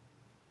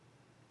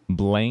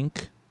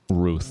 Blank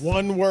Ruth.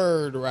 One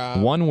word,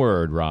 Rob. One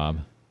word, Rob.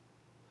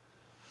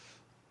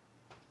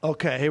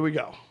 Okay, here we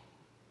go.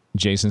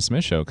 Jason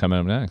Smith Show coming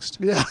up next.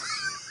 Yeah.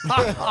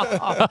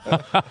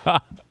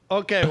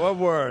 Okay, one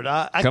word.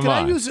 Come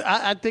on.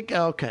 I think,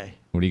 okay.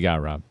 What do you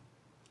got, Rob?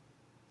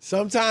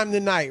 Sometime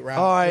tonight, Rob.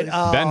 All right.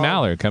 Ben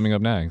Maller coming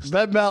up next.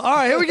 Ben Maller. All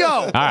right, here we go.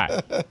 All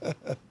right.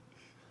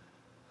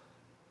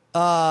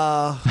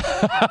 Come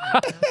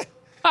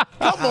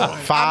on.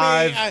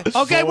 5.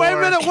 Okay, 4, wait a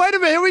minute.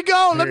 Here we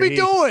go. 3. Let me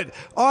do it.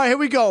 All right, here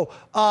we go.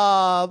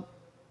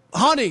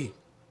 Honey.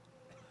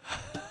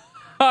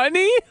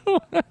 Honey?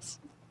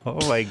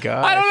 Oh, my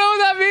God. I don't know what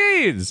that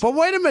means. But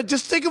wait a minute.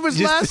 Just think of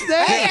his last name.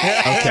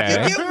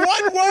 Okay. You get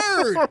one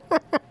word.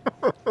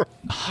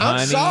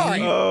 I'm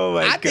sorry. Oh,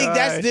 my I think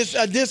that's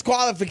a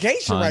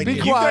disqualification right Be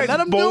there. You quiet. guys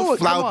Let him do both it. Come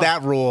flout on.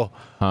 that rule.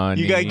 Honey.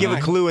 You got to give a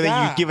clue, and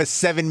then you give a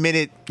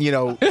 7-minute,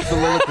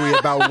 soliloquy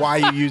about why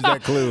you use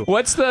that clue.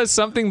 What's the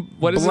something?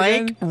 What is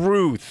Blank it?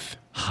 Ruth.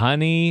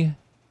 Honey.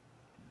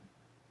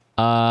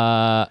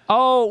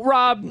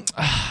 Rob.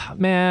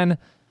 Man.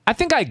 I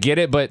think I get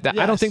it, but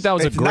I don't think that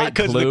was It's a great not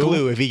 'cause clue. the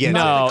clue, if he gets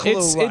no, it.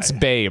 it's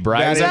Babe,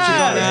 right? That Is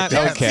that is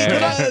what you're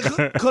getting at?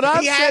 Okay. Could I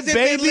He have said hasn't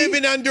been baby?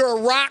 living under a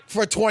rock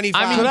for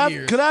 25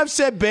 years. Could I have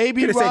said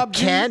baby, Could have Rob?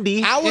 said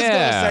candy. I was going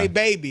to say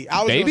baby.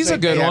 Baby's a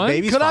good one.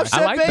 baby's Could I have fine.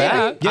 said I like baby?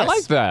 that. Yes. I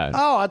like that.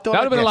 Oh, I thought that would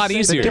have been a lot Yes.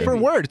 easier.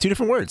 Different word. 2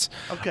 different words.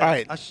 Okay. All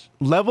right.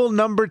 Level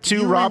number 2,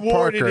 You Rob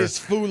rewarded Parker. his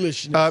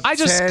foolishness. Up I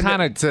just 10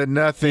 kinda- to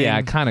nothing. Yeah,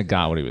 I kind of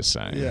got what he was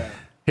saying. yeah.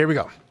 Here we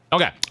go.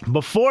 Okay.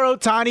 Before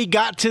Ohtani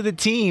got to the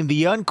team,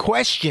 the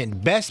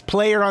unquestioned best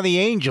player on the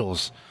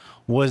Angels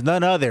was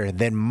none other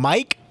than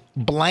Mike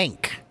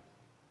Blank.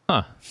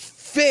 Huh.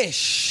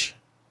 Fish.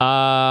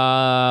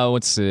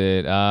 What's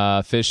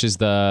it? Fish is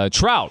the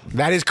trout.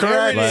 That is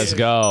correct. Let's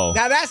go.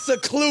 Now that's a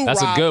clue,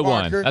 That's a Rob good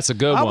Parker. one. That's a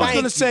good I was one.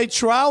 going to say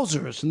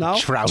trousers. No?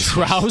 Trousers.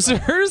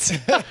 Trousers?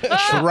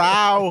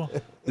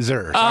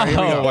 Trousers. All right, here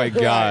we go. Oh, my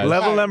God.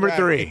 Level number right.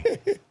 3.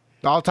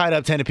 All tied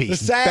up 10 The apiece.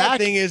 sad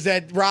thing is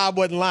that Rob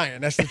wasn't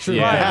lying. That's the truth.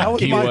 Yeah, that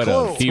was he my would've.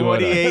 clue. He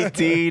would've.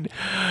 2018.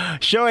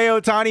 Shohei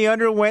Ohtani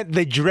underwent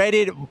the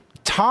dreaded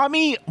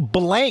Tommy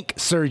Blank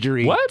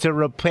surgery What? to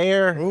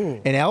repair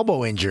an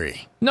elbow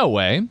injury. No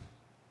way.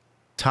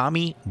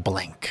 Tommy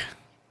Blank.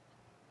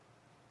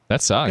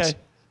 That sucks. Okay.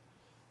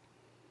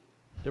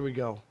 There we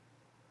go.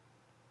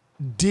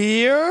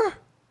 Dear.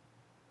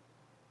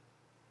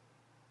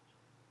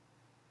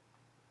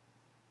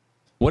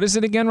 What is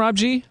it again, Rob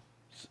G?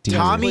 Deer.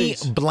 Tommy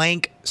Please.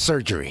 Blank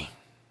surgery.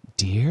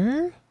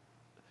 Deer?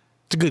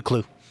 It's a good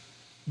clue.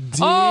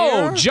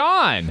 Oh,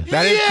 John.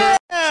 That is correct.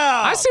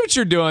 I see what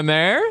you're doing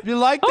there. You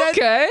like that?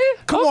 Okay.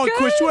 Come on, okay.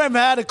 Chris. You haven't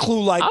had a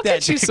clue like I'll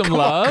that. get you some Come on,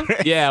 love.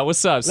 Chris. Yeah,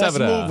 what's up? Let's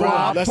Seven move up.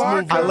 on. Let's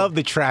move I on. love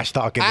the trash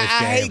talk in I this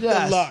hate game.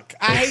 the luck.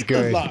 I hate the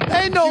good. luck.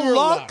 Ain't no Pure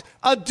luck.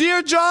 A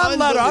Dear John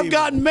letter. I've Unbelievable.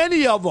 gotten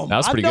many of them. That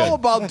was pretty I know good.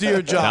 about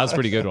Dear John. That was a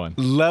pretty good one.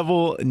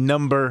 Level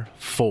number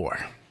 4.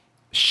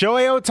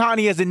 Shohei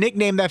Ohtani has a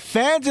nickname that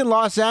fans in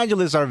Los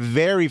Angeles are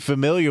very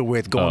familiar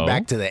with going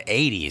back to the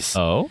 80s.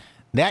 Oh?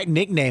 That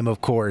nickname, of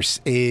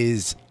course,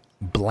 is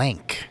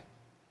Blank.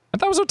 I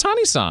thought it was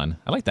Ohtani-san.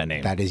 I like that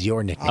name. That is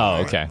your nickname. Oh,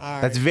 okay.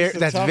 That's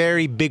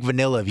very big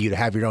vanilla of you to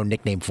have your own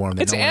nickname for him.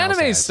 It's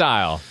anime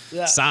style.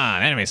 Yeah.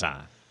 San,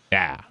 anime-san.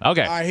 Yeah.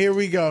 Okay. All right, here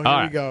we go.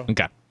 Here we go.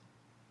 Okay.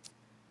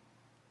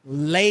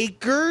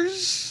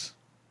 Lakers.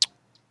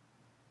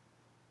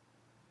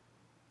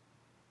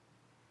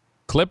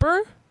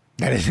 Clipper?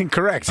 That is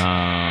incorrect.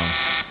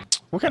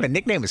 What kind of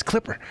nickname is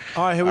Clipper?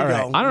 All right, here we go. I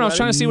don't know. I was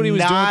trying to see what he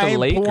was doing with the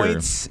Lakers. 9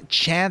 points,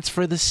 chance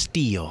for the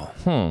steal.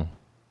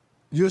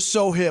 You're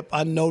so hip.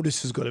 I know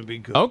this is going to be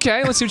good.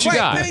 Okay, let's see what you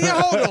got. Man,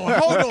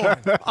 hold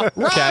on.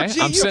 Rob G,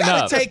 I'm you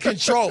got to take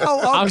control. You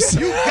got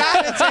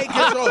to take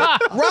control.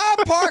 Rob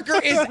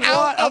Parker is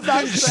out of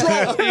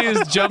control. He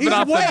is jumping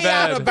off the bed. He's way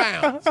out of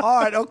bounds.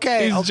 All right,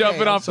 okay. He's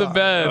jumping off the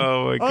bed.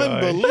 Oh, my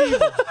God.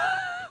 Unbelievable.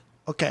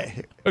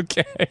 Okay.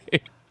 Okay.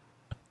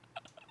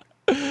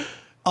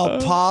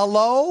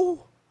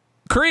 Apollo?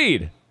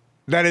 Creed.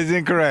 That is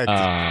incorrect.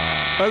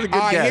 That's a good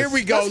guess. Here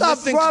we go.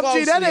 That's Listen not Rob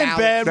G. That ain't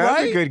bad,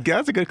 right?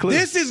 That's a good clue.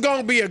 This is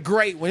going to be a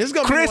great one.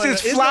 Chris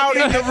is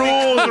flouting the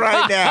rules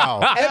right now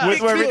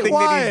with everything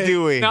that he's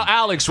doing. Now,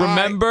 Alex,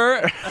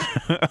 remember.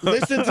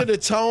 Listen to the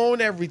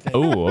tone, everything.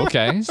 Oh,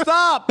 okay.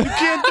 Stop. You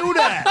can't do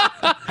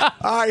that.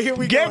 All right, here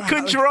we go. Get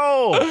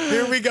control.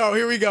 Here we go.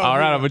 All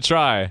right, I'm going to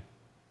try.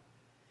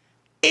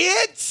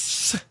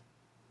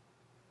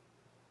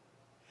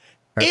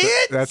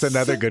 That's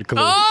another good clue.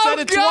 Oh, said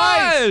it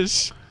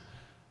twice.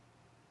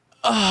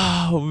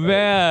 Oh,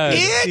 man.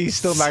 He's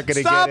still not going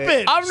to Stop get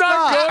it. I'm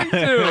not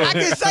going to. I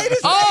can say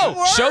this.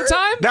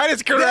 Showtime? That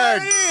is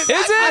correct. Is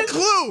Is it? a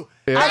clue.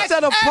 I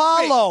said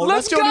Apollo.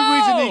 Let's That's the only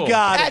reason he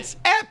got it. That's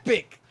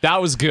epic.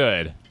 That was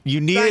good.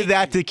 You needed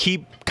that to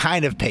keep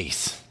kind of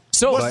pace.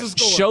 So, What's the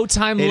score?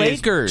 Showtime It is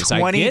Lakers.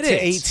 20 I get to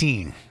it.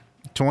 18.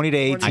 20 to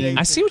 18.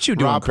 I see what you're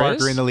doing, Rob Chris.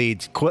 Parker in the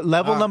lead.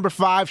 Level number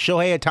 5,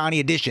 Shohei Ohtani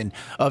edition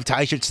of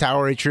Tyshird's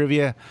Tower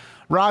Trivia.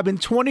 Rob, in I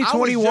was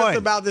 2021. just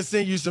about to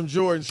send you some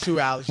Jordans too,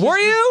 Alex. Were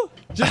you?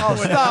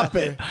 Stop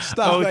it.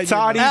 Stop it.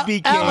 Ohtani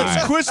became.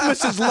 Alex,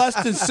 Christmas is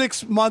less than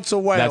 6 months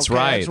away. That's okay?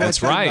 right.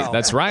 That's right.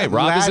 That's right.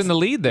 Rob is in the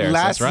lead there.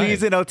 Last so that's right.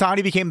 season,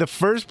 Ohtani became the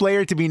first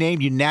player to be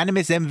named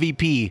unanimous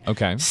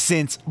MVP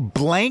since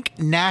blank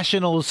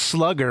Nationals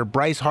slugger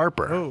Bryce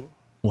Harper. Oh.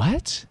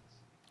 What?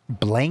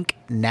 Blank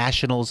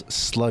Nationals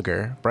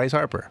slugger Bryce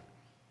Harper.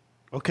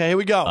 Okay, here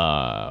we go.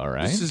 All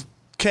right. This is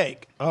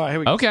cake. All right, here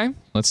we go. Okay.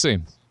 Let's see.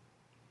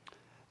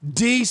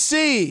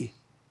 DC.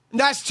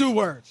 That's 2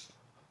 words.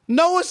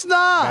 No, it's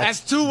not.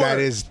 That's 2 words. That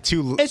is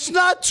 2. It's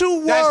not 2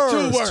 words. That's 2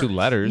 words. It's 2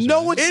 letters.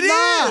 No, it's It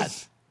not.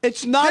 is.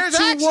 It's not There's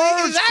 2 actually,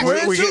 words. It's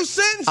actually We 2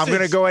 sentences. I'm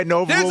going to go ahead and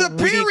overrule. There's a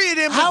period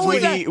in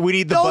between. We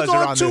need the Those buzzer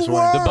are on 2 this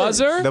one. The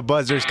buzzer? The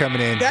buzzer's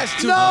coming in. That's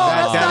 2 No,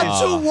 words. that's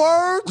not 2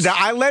 words. Now,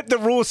 I let the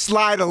rule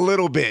slide a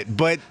little bit,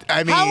 but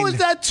I mean. How is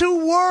that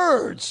 2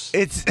 words?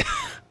 It's.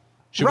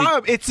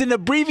 Rob, it's an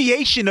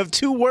abbreviation of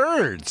 2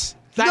 words.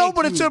 No,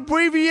 but it's an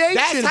abbreviation.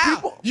 That's how.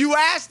 People- You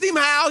asked him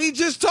how, he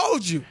just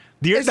told you.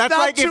 It's That's not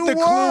like if 2 the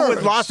clue was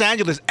words. Los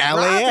Angeles, Rob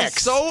LAX.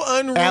 is so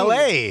unruly.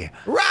 LA.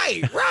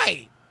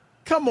 Right.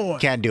 Come on.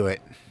 Can't do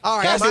it. All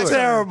right, That's my turn.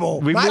 terrible.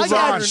 We My move turn.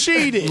 I on. got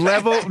cheated.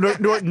 Level,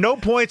 no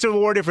points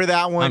awarded for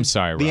that one. I'm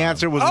sorry, The Rob.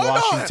 answer was Hold on.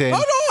 Washington.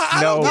 Hold on.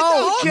 I No, don't get the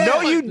whole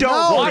can't. no, you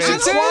don't. No, Chris.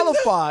 it's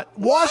qualified.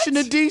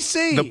 Washington,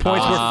 D.C. The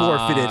points were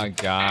Ah, forfeited.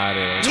 got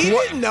it. He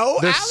didn't know.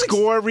 The Alex,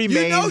 score You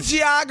know remains-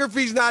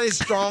 geography's not his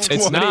strong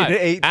It's 20 not. to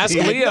 18. Ask He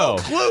had Leo. no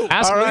clue.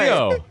 Ask All right.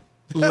 Leo.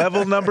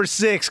 Level number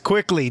 6,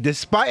 quickly.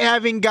 Despite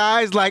having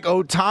guys like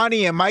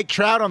Ohtani and Mike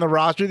Trout on the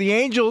roster, the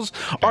Angels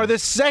are the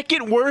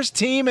second worst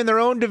team in their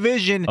own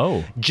division,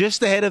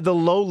 just ahead of the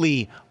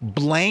lowly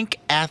blank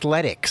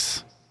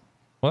Athletics.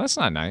 Well, that's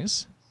not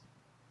nice.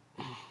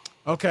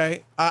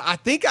 Okay. I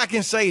think I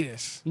can say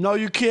this. No,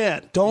 you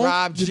can't. Don't.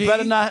 Rob G. You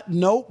better not.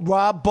 Nope.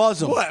 Rob,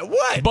 buzz him.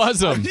 What?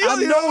 Buzz him. You don't I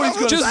even know what he's I'm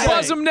gonna Just say.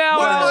 buzz him now,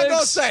 What am I Alex.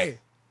 going to say?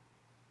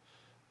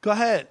 Go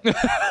ahead.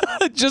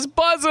 Just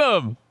buzz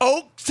him.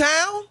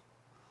 Oaktown?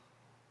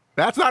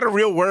 That's not a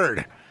real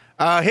word.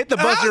 Hit the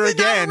buzzer How is it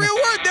again. not a real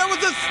word? There was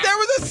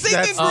a singing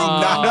That's group.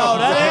 No,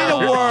 that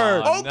ain't a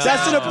word. Oaktown.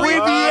 That's an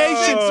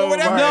abbreviation. So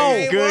whatever no,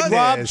 it was.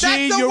 Rob Goodness. G,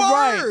 That's a you're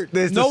word. right.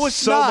 There's no, it's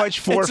so not. much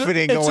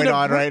forfeiting It's going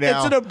on right now.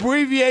 It's an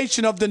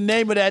abbreviation of the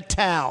name of that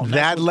town. That's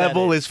That what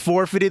level that is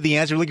forfeited. The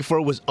answer we're looking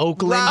for was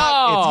Oakland.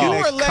 Rob, you It's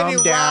were going to letting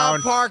come down.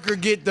 Rob Parker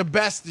get the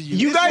best of you.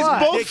 You This guys is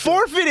both ridiculous.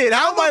 forfeited.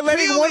 How am I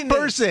letting appealing one this.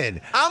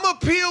 person? I'm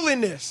appealing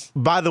this.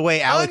 By the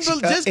way, Alex.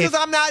 Just because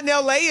I'm not in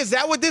L.A., is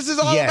that what this is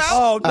all Yes.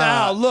 about? Oh,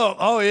 now look.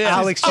 Oh, yeah.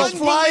 Alex, just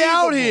fly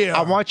out here.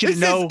 I want you to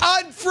This know is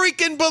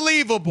unfreaking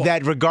believable.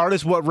 that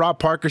regardless what Rob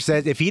Parker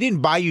says, if he didn't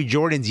buy you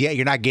Jordans yet,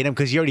 you're not getting them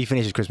because he already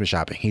finished his Christmas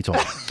shopping. He told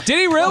me. Did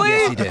he really?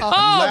 Yes, he did.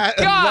 Oh,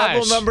 gosh.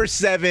 Level number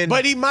 7.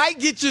 But he might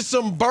get you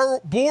some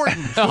Borden.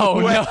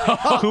 Oh, no.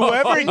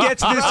 Whoever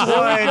gets this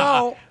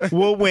one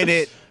will win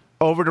it.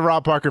 Over to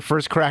Rob Parker,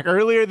 first crack.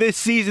 Earlier this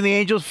season, the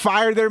Angels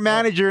fired their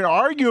manager and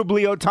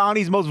arguably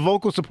Ohtani's most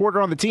vocal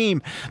supporter on the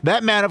team.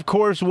 That man, of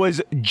course,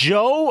 was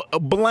Joe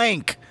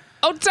Blank.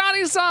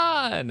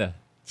 Ohtani-san!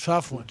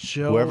 Tough one,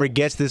 Joe. Whoever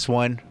gets this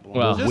one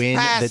will win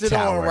the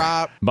tower. On,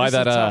 Rob. By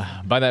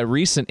that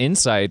recent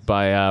insight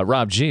by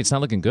Rob G, it's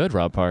not looking good,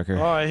 Rob Parker.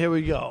 All right, here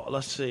we go.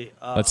 Let's see.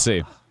 Let's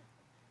see.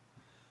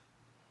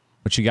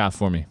 What you got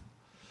for me?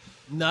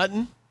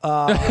 Nothing.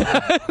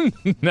 Not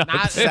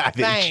Not a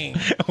thing.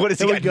 What is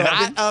he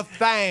got? Not a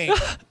thing.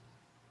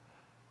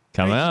 Coming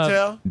Can't you up,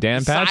 tell? Dan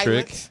The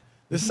Patrick. silence.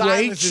 The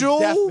silence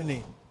Rachel? is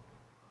deafening.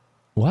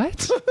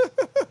 What?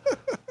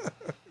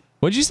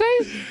 What'd you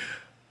say?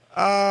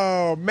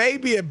 Oh,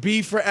 maybe a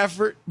B for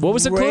effort. What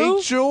was the clue?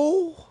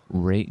 Rachel?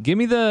 Give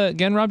me the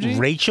again, Rob G.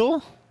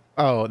 Rachel?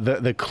 Oh,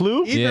 the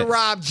clue? Even Yeah.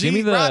 Rob G. Give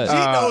me the- Rob G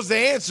knows the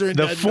answer. and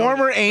The doesn't know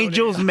former it.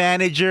 Angels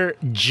manager,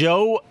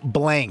 Joe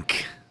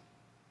Blank.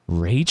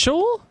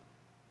 Rachel?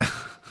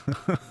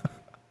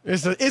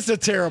 It's a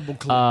terrible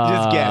clue.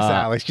 Just guess,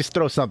 Alex. Just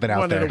throw something out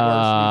One of there. the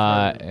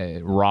worst we've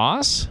heard.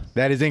 Ross?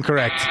 That is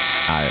incorrect.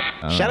 I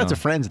don't Shout out know. to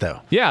friends,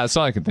 though. Yeah, that's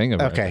all I can think of.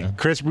 right Okay, now.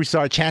 Chris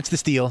Broussard, chance to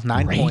steal,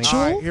 9 points. All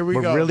right, here we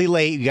We're go. really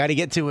late. You got to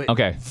get to it.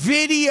 Okay.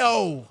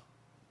 Video.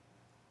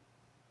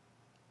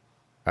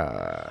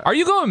 Are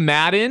you going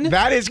Madden?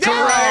 That is correct.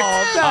 We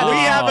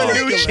have a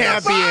new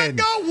champion.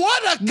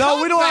 What a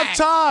No, we don't have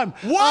time.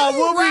 What a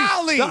We'll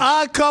rally. The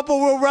Odd Couple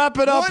will wrap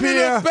it up One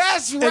here. of the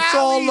best It's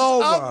all rallies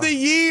over. of the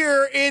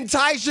year in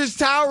Tysher's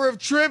Tower of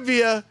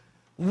Trivia.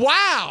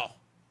 Wow.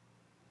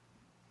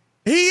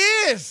 He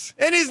is.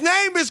 And his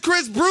name is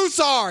Chris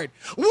Broussard.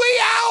 We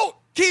out.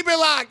 Keep it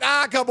locked.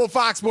 Odd Couple,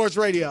 Fox Sports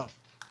Radio.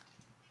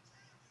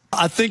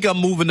 I think I'm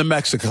moving to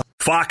Mexico.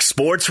 Fox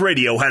Sports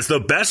Radio has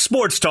the best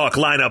sports talk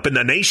lineup in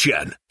the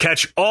nation.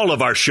 Catch all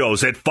of our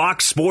shows at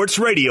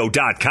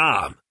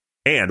foxsportsradio.com.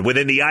 And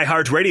within the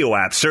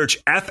iHeartRadio app,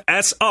 search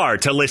FSR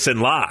to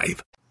listen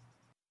live.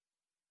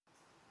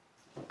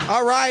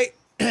 All right.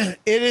 It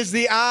is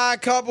the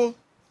Odd Couple.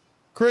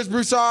 Chris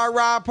Broussard,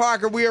 Rob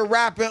Parker. We are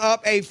wrapping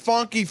up a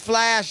funky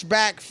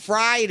flashback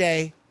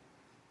Friday.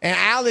 And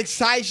Alex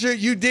Teicher,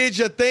 you did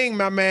your thing,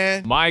 my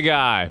man. My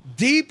guy.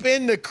 Deep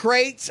in the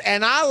crates,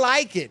 and I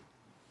like it.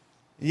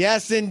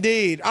 Yes,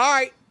 indeed. All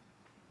right.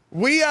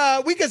 We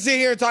can sit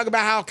here and talk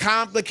about how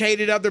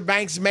complicated other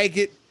banks make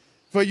it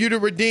for you to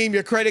redeem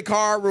your credit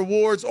card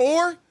rewards,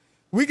 or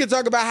we can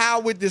talk about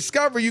how with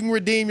Discover you can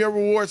redeem your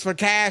rewards for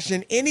cash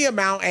in any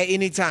amount at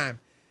any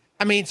time.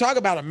 I mean, talk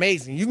about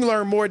amazing. You can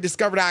learn more at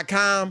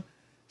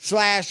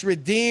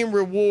discover.com/redeem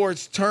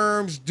rewards.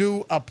 Terms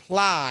do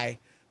apply.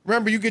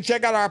 Remember, you can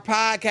check out our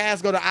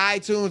podcast. Go to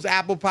iTunes,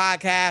 Apple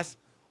Podcasts,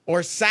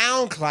 or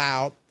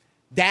SoundCloud.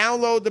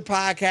 Download the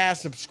podcast,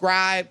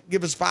 subscribe,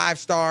 give us 5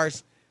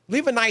 stars.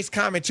 Leave a nice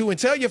comment, too, and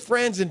tell your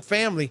friends and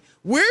family.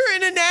 We're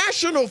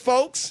international,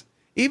 folks.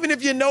 Even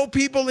if you know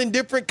people in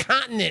different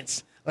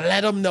continents,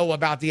 let them know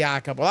about the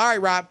Odd Couple. All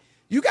right, Rob,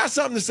 you got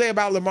something to say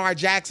about Lamar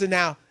Jackson.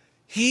 Now,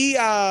 he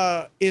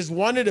is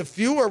one of the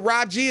few, or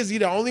Rob G, is he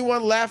the only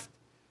one left?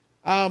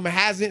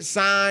 Hasn't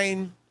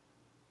signed,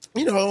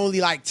 only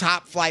like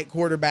top flight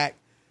quarterback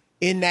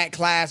in that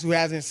class who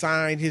hasn't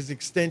signed his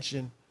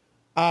extension.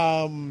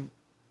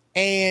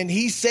 And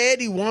he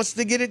said he wants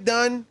to get it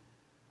done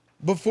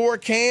before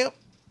camp,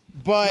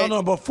 but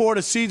before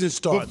the season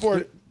starts. Before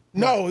the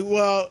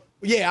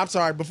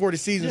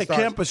season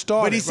starts. Camp has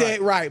started. But he said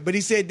but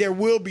he said there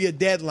will be a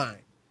deadline.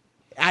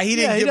 He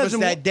didn't give us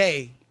that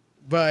day,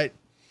 but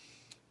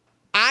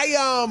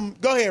go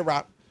ahead,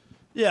 Rob.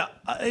 Yeah,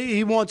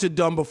 he wants it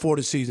done before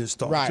the season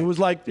starts. Right. It was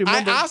like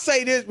I'll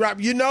say this,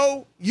 Rob.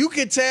 You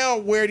can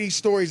tell where these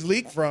stories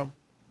leak from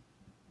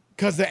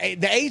because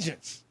the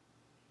agents.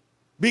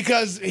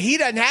 Because he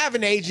doesn't have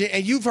an agent,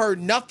 and you've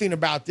heard nothing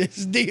about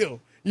this deal.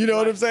 You know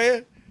what I'm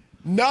saying?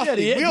 Nothing.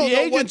 Yeah, we don't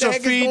know what the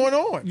heck is going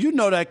on. You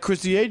know that,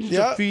 Chris. The agents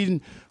are feeding.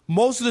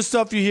 Most of the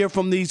stuff you hear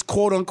from these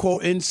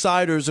quote-unquote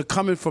insiders are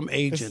coming from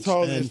agents. It's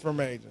totally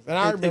from agents. And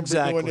I remember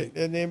doing it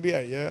in the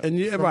NBA, yeah. And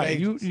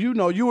you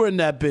know, you were in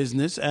that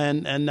business,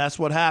 and that's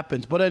what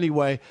happens. But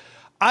anyway,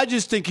 I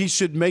just think he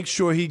should make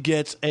sure he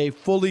gets a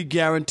fully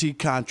guaranteed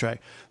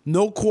contract.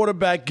 No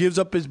quarterback gives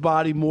up his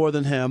body more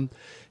than him.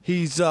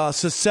 He's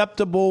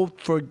susceptible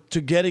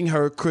to getting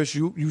hurt. Chris,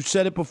 you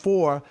said it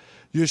before.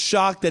 You're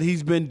shocked that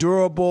he's been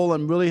durable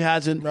and really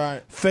hasn't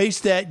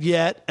faced that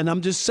yet. And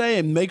I'm just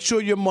saying, make sure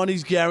your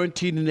money's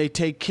guaranteed and they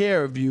take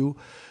care of you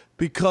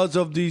because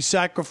of the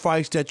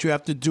sacrifice that you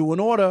have to do in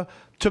order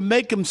to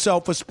make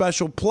himself a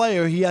special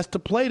player. He has to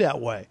play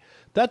that way.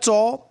 That's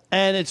all.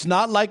 And it's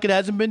not like it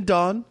hasn't been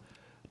done.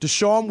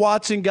 Deshaun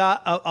Watson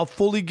got a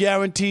fully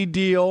guaranteed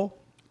deal.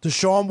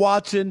 Deshaun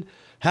Watson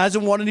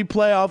hasn't won any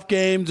playoff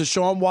games.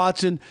 Deshaun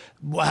Watson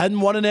hadn't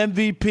won an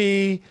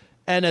MVP.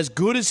 And as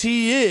good as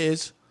he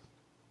is,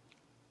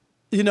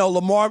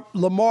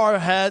 Lamar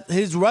had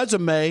his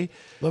resume.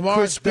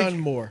 Lamar's done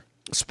more.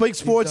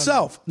 Speaks for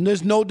itself. And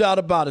there's no doubt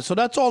about it. So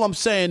that's all I'm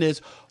saying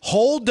is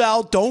hold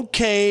out, don't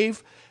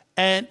cave,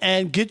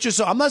 and get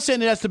yourself. I'm not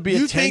saying it has to be a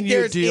 10-year deal. You think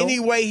there's any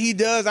way he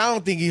does? I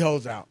don't think he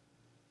holds out.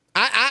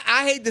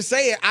 I hate to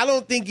say it. I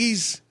don't think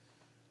he's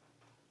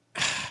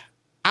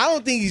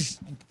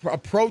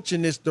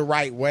approaching this the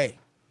right way.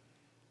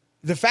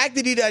 The fact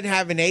that he doesn't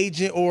have an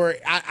agent, or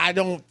I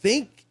don't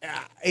think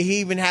he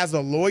even has a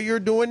lawyer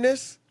doing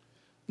this.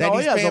 That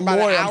he's paying by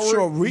the hour. I'm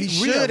sure he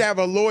should have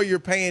a lawyer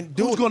paying.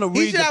 Who's going to read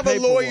the He should have a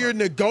lawyer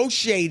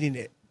negotiating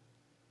it.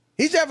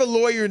 He should have a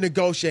lawyer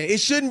negotiating. It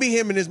shouldn't be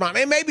him and his mom.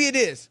 And maybe it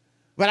is,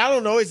 but I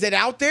don't know. Is that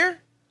out there?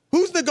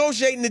 Who's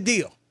negotiating the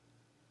deal?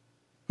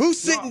 Who's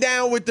sitting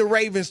down with the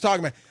Ravens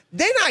talking about?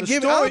 They're not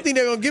giving. I don't think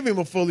they're going to give him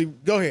a fully.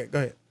 Go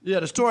ahead. Yeah,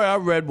 the story I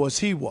read was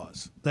he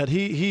was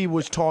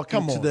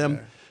talking to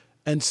them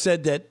and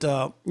said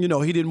that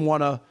he didn't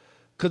want to,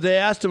 because they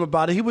asked him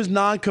about it. He was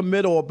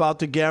non-committal about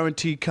the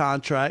guaranteed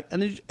contract,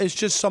 and it's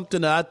just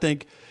something that I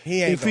think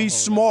if he's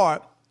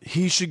smart,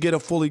 he should get a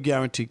fully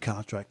guaranteed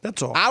contract.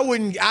 That's all. I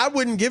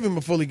wouldn't give him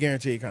a fully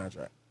guaranteed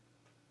contract.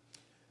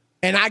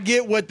 And I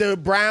get what the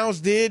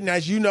Browns did, and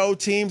as you know,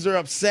 teams are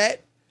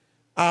upset.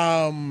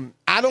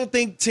 I don't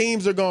think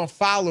teams are going to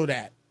follow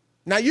that.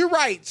 Now, you're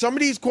right. Some of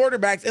these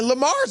quarterbacks, and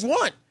Lamar's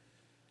one.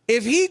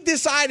 If he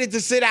decided to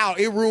sit out,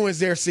 it ruins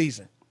their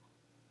season.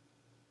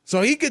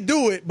 So he could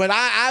do it, but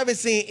I haven't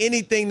seen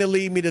anything to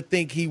lead me to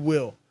think he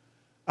will,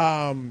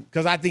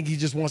 because I think he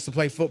just wants to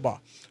play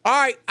football. All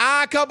right,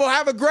 couple,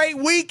 have a great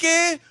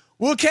weekend.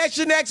 We'll catch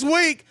you next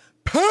week.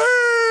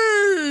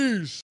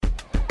 Peace!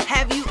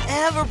 Have you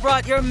ever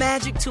brought your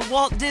magic to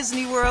Walt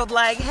Disney World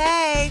like,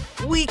 hey,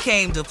 we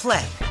came to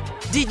play?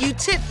 Did you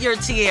tip your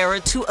tiara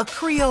to a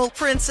Creole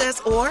princess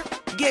or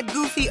get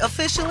goofy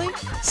officially?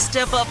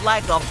 Step up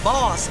like a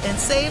boss and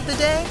save the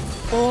day?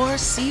 Or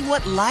see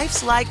what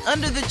life's like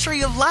under the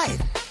tree of life?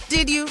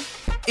 Did you?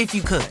 If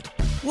you could.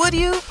 Would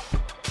you?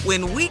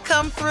 When we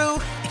come through,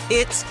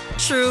 it's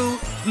true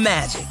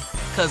magic.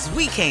 'Cause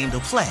we came to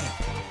play.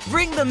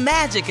 Bring the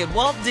magic at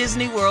Walt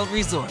Disney World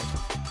Resort.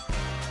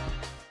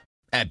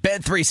 At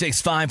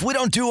Bet365, we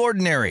don't do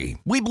ordinary.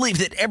 We believe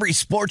that every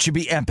sport should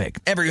be epic.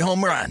 Every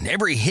home run,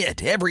 every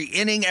hit, every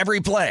inning, every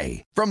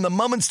play. From the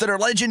moments that are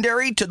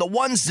legendary to the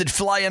ones that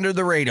fly under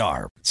the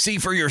radar. See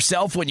for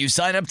yourself when you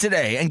sign up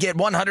today and get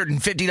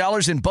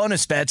 $150 in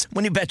bonus bets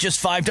when you bet just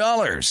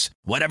 $5.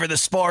 Whatever the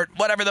sport,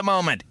 whatever the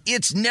moment,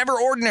 it's never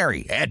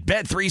ordinary at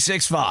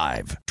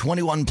Bet365.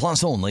 21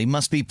 plus only.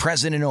 Must be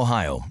present in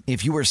Ohio.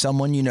 If you or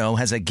someone you know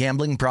has a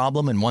gambling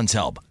problem and wants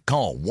help,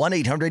 call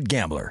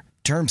 1-800-GAMBLER.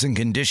 Terms and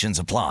conditions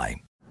apply.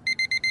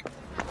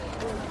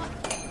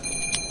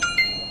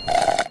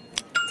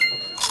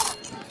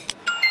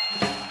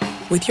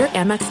 With your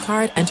Amex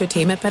card,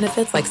 entertainment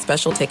benefits like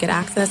special ticket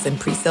access and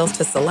pre-sales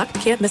to select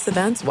can't-miss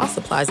events while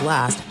supplies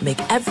last make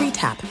every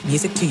tap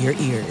music to your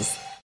ears.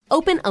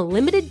 Open a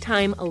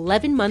limited-time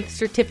 11-month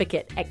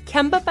certificate at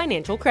Kemba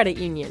Financial Credit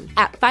Union.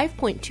 At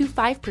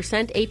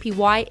 5.25%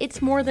 APY,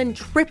 it's more than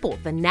triple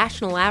the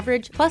national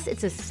average, plus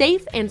it's a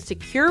safe and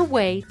secure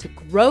way to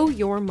grow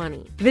your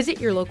money.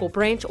 Visit your local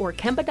branch or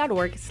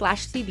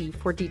kemba.org/cb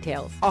for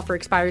details. Offer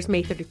expires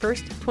May 31st,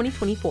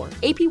 2024.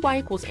 APY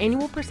equals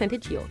annual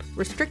percentage yield.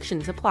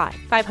 Restrictions apply.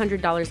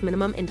 $500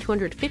 minimum and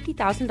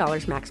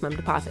 $250,000 maximum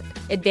deposit.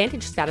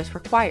 Advantage status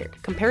required.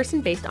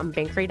 Comparison based on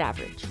bank rate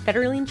average.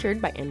 Federally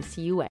insured by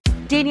NCUA.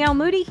 Danielle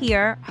Moody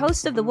here,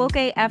 host of the Woke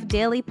AF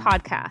Daily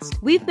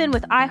podcast. We've been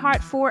with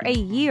iHeart for a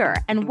year,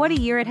 and what a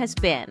year it has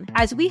been.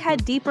 As we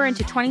head deeper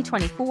into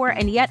 2024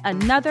 and yet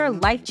another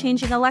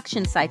life-changing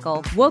election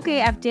cycle, Woke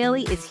AF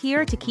Daily is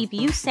here to keep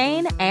you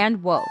sane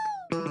and woke.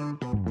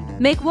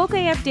 Make Woke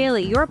AF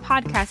Daily your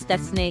podcast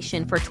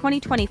destination for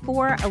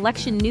 2024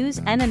 election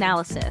news and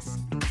analysis.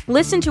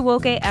 Listen to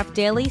Woke AF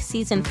Daily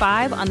Season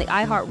 5 on the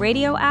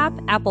iHeartRadio app,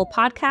 Apple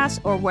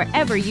Podcasts, or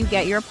wherever you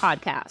get your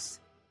podcasts.